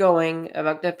 Keep going. I've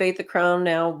activated the crown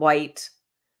now, white.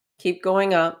 Keep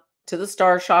going up to the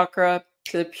star chakra,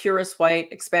 to the purest white,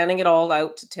 expanding it all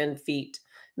out to 10 feet.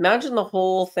 Imagine the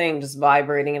whole thing just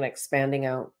vibrating and expanding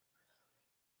out.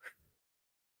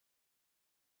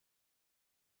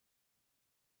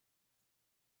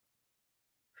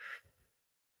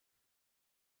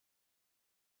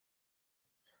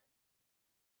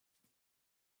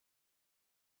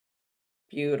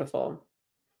 Beautiful.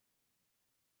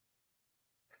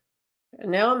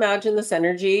 And now imagine this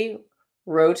energy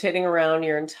rotating around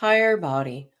your entire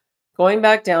body, going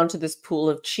back down to this pool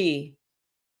of chi.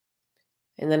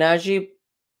 And then as you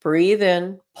breathe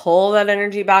in, pull that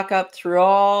energy back up through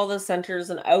all the centers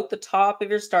and out the top of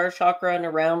your star chakra and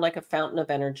around like a fountain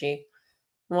of energy.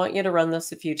 I want you to run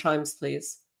this a few times,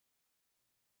 please.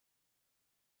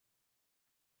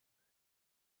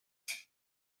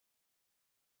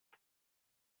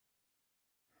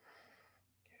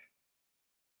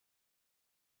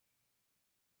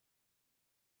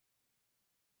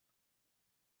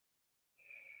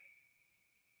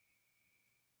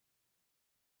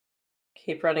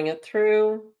 Keep running it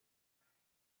through.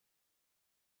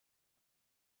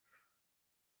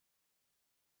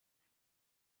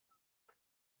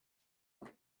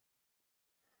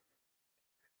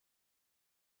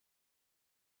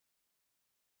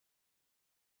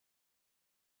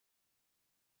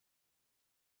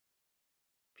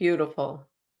 Beautiful.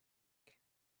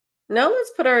 Now let's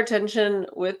put our attention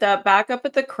with that back up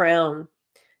at the crown.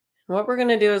 What we're going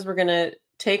to do is we're going to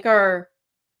take our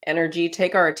energy,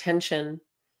 take our attention,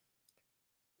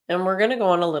 and we're going to go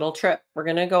on a little trip. We're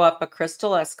going to go up a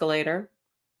crystal escalator.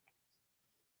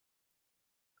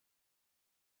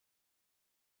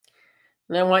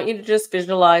 And I want you to just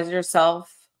visualize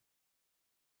yourself,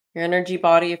 your energy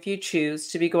body, if you choose,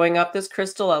 to be going up this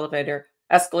crystal elevator,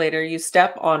 escalator. You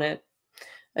step on it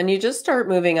and you just start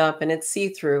moving up, and it's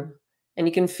see-through. And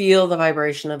you can feel the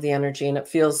vibration of the energy, and it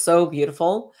feels so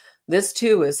beautiful. This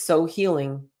too is so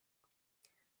healing.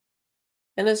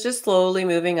 And it's just slowly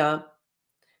moving up.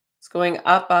 It's going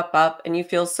up, up, up, and you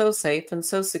feel so safe and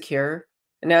so secure.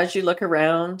 And as you look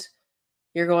around,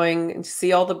 you're going to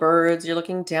see all the birds, you're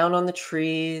looking down on the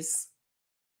trees.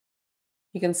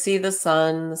 You can see the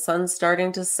sun's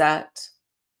starting to set.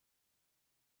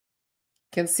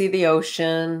 You can see the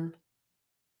ocean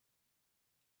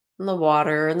and the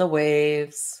water and the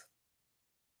waves.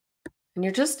 And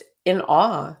you're just in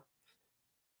awe.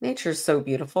 Nature's so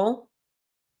beautiful.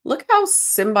 Look how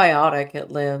symbiotic it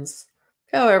lives.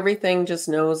 How everything just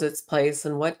knows its place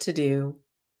and what to do.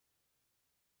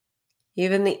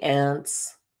 Even the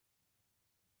ants.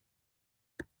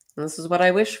 And this is what I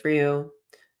wish for you,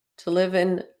 to live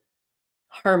in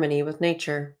harmony with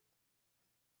nature.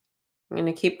 I'm going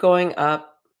to keep going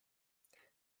up,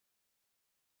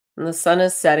 and the sun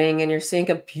is setting, and you're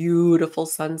seeing a beautiful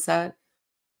sunset.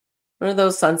 One of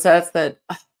those sunsets that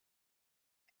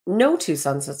no two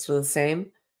sunsets are the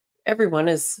same. Everyone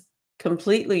is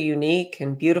completely unique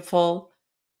and beautiful,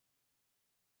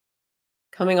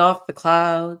 coming off the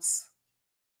clouds,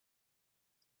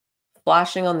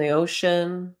 flashing on the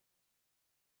ocean.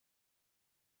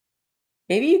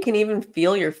 Maybe you can even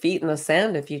feel your feet in the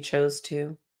sand if you chose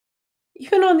to.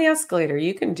 Even on the escalator,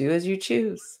 you can do as you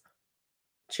choose.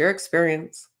 It's your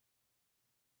experience.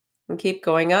 And keep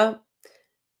going up.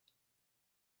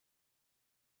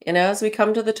 And as we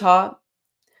come to the top,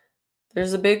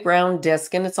 there's a big round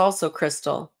disc, and it's also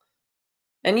crystal.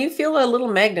 And you feel a little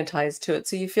magnetized to it,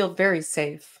 so you feel very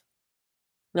safe.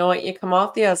 Now, I want you to come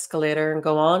off the escalator and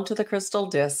go on to the crystal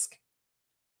disc.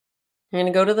 You're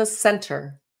going to go to the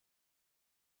center,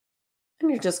 and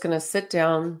you're just going to sit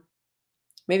down,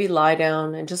 maybe lie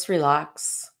down, and just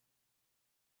relax.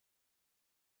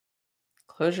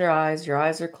 Close your eyes. Your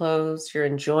eyes are closed. You're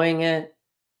enjoying it.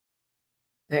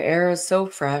 The air is so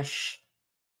fresh.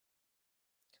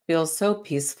 Feels so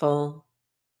peaceful.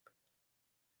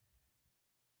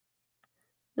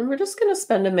 And we're just going to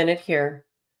spend a minute here.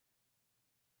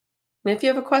 And if you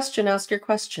have a question, ask your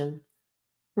question.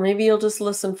 Maybe you'll just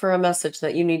listen for a message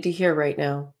that you need to hear right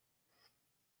now.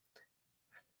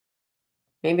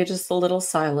 Maybe just a little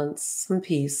silence, some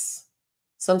peace,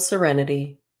 some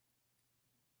serenity,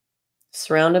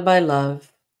 surrounded by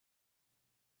love.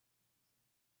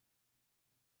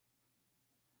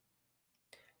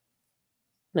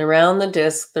 And around the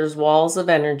disc, there's walls of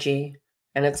energy,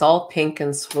 and it's all pink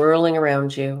and swirling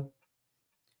around you.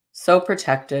 So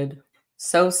protected,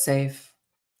 so safe.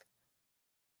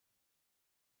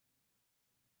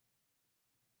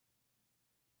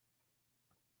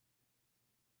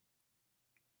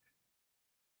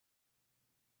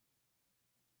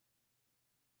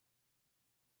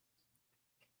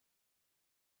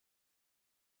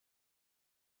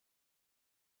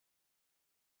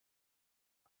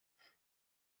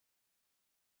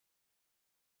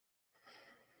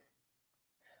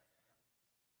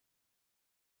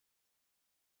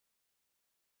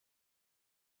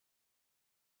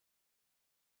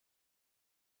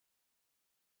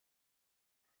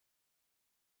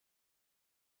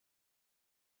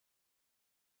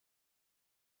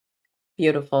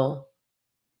 Beautiful.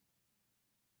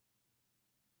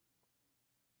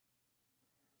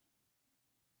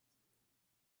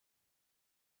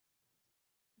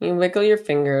 You wiggle your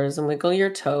fingers and wiggle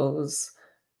your toes.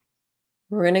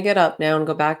 We're gonna get up now and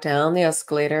go back down the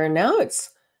escalator. And now it's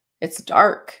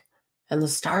dark and the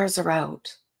stars are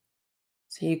out.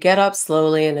 So you get up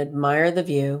slowly and admire the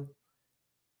view.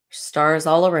 Stars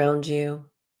all around you,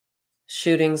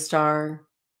 shooting star,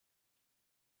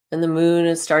 and the moon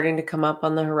is starting to come up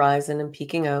on the horizon and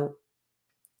peeking out.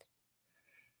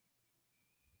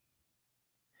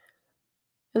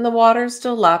 And the water's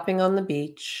still lapping on the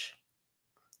beach.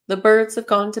 The birds have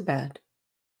gone to bed.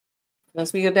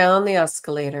 As we go down the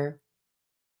escalator,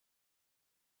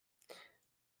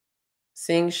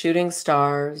 seeing shooting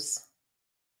stars,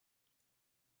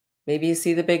 maybe you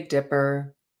see the Big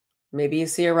Dipper, maybe you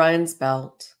see Orion's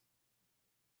belt,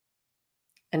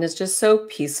 and it's just so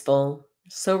peaceful,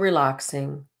 so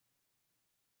relaxing,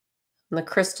 and the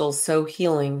crystal's so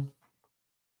healing.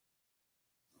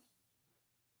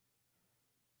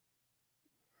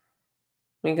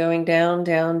 We're going down,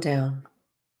 down, down.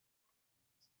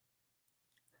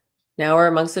 Now we're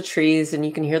amongst the trees, and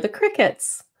you can hear the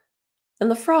crickets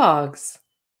and the frogs.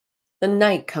 The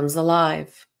night comes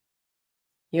alive.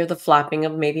 You hear the flapping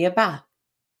of maybe a bat.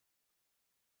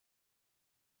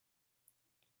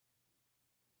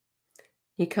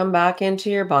 You come back into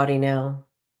your body now.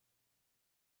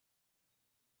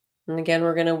 And again,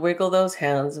 we're going to wiggle those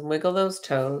hands and wiggle those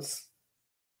toes.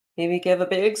 Maybe give a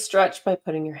big stretch by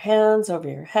putting your hands over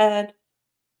your head.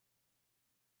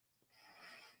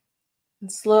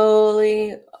 And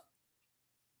slowly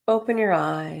open your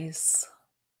eyes.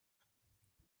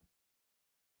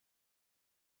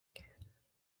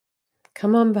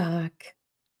 Come on back.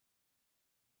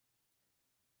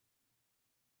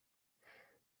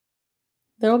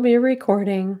 There'll be a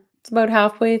recording. It's about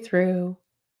halfway through.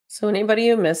 So anybody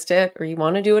who missed it or you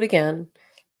want to do it again,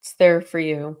 it's there for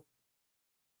you.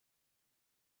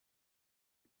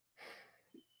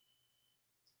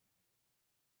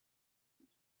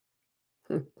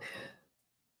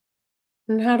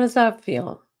 And how does that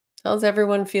feel? How's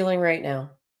everyone feeling right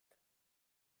now?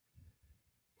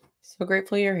 So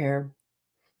grateful you're here.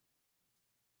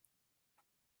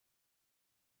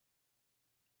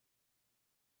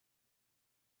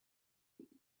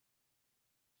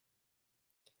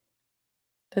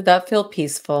 Did that feel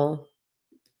peaceful?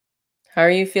 How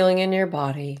are you feeling in your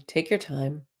body? Take your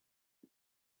time.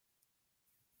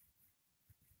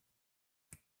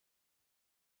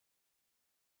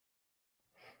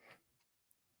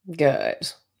 Good.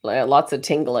 Lots of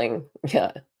tingling.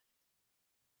 Yeah.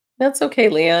 That's okay,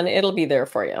 Leanne. It'll be there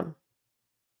for you.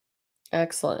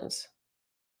 Excellent.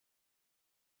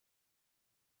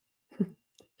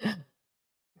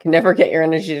 Can never get your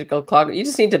energy to go clog. You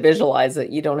just need to visualize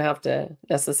it. You don't have to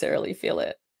necessarily feel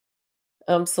it.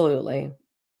 Absolutely.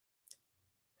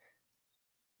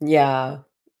 Yeah.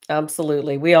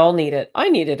 Absolutely. We all need it. I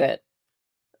needed it.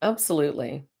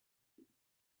 Absolutely.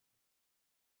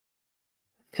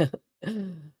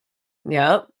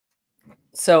 Yeah.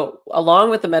 So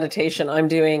along with the meditation, I'm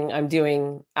doing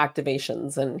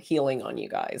activations and healing on you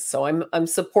guys. So I'm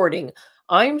supporting.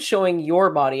 I'm showing your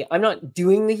body. I'm not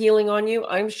doing the healing on you.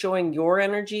 I'm showing your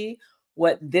energy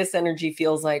what this energy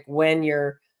feels like when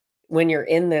you're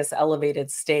in this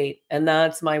elevated state. And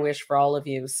that's my wish for all of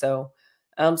you. So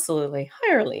absolutely.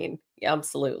 Hi, Arlene. Yeah,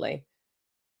 absolutely.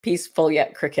 Peaceful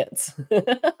yet crickets.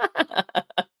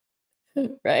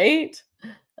 Right?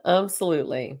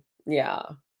 Absolutely. Yeah.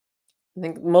 I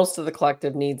think most of the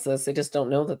collective needs this. They just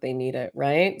don't know that they need it,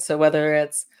 right? So whether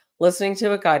it's listening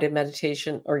to a guided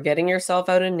meditation or getting yourself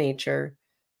out in nature,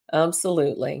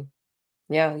 absolutely.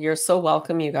 Yeah, you're so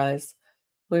welcome, you guys.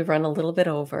 We've run a little bit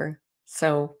over.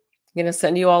 So I'm going to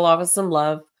send you all off with some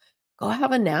love. Go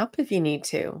have a nap if you need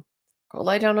to. Go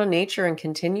lie down on nature and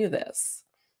continue this.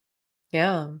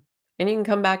 Yeah. And you can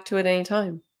come back to it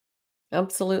anytime.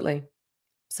 Absolutely.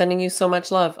 Sending you so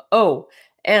much love. Oh,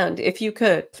 and if you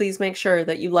could, please make sure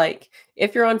that you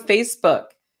if you're on Facebook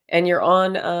and you're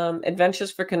on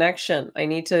Adventures for Connection, I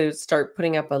need to start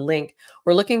putting up a link.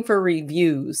 We're looking for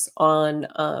reviews on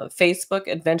Facebook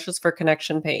Adventures for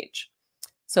Connection page.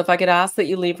 So if I could ask that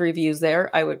you leave reviews there,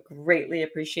 I would greatly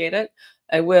appreciate it.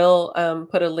 I will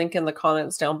put a link in the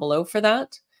comments down below for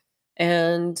that.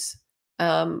 And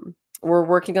we're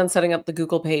working on setting up the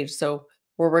Google page. So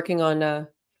we're working on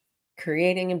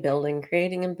creating and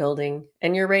building.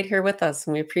 And you're right here with us,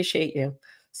 and we appreciate you.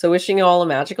 So, wishing you all a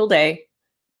magical day.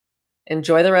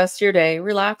 Enjoy the rest of your day.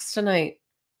 Relax tonight.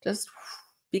 Just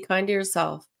be kind to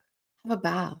yourself. Have a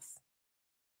bath.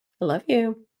 I love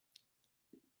you.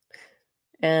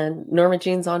 And Norma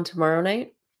Jean's on tomorrow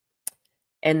night,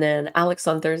 and then Alex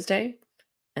on Thursday,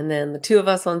 and then the 2 of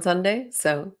us on Sunday,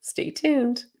 so stay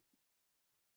tuned.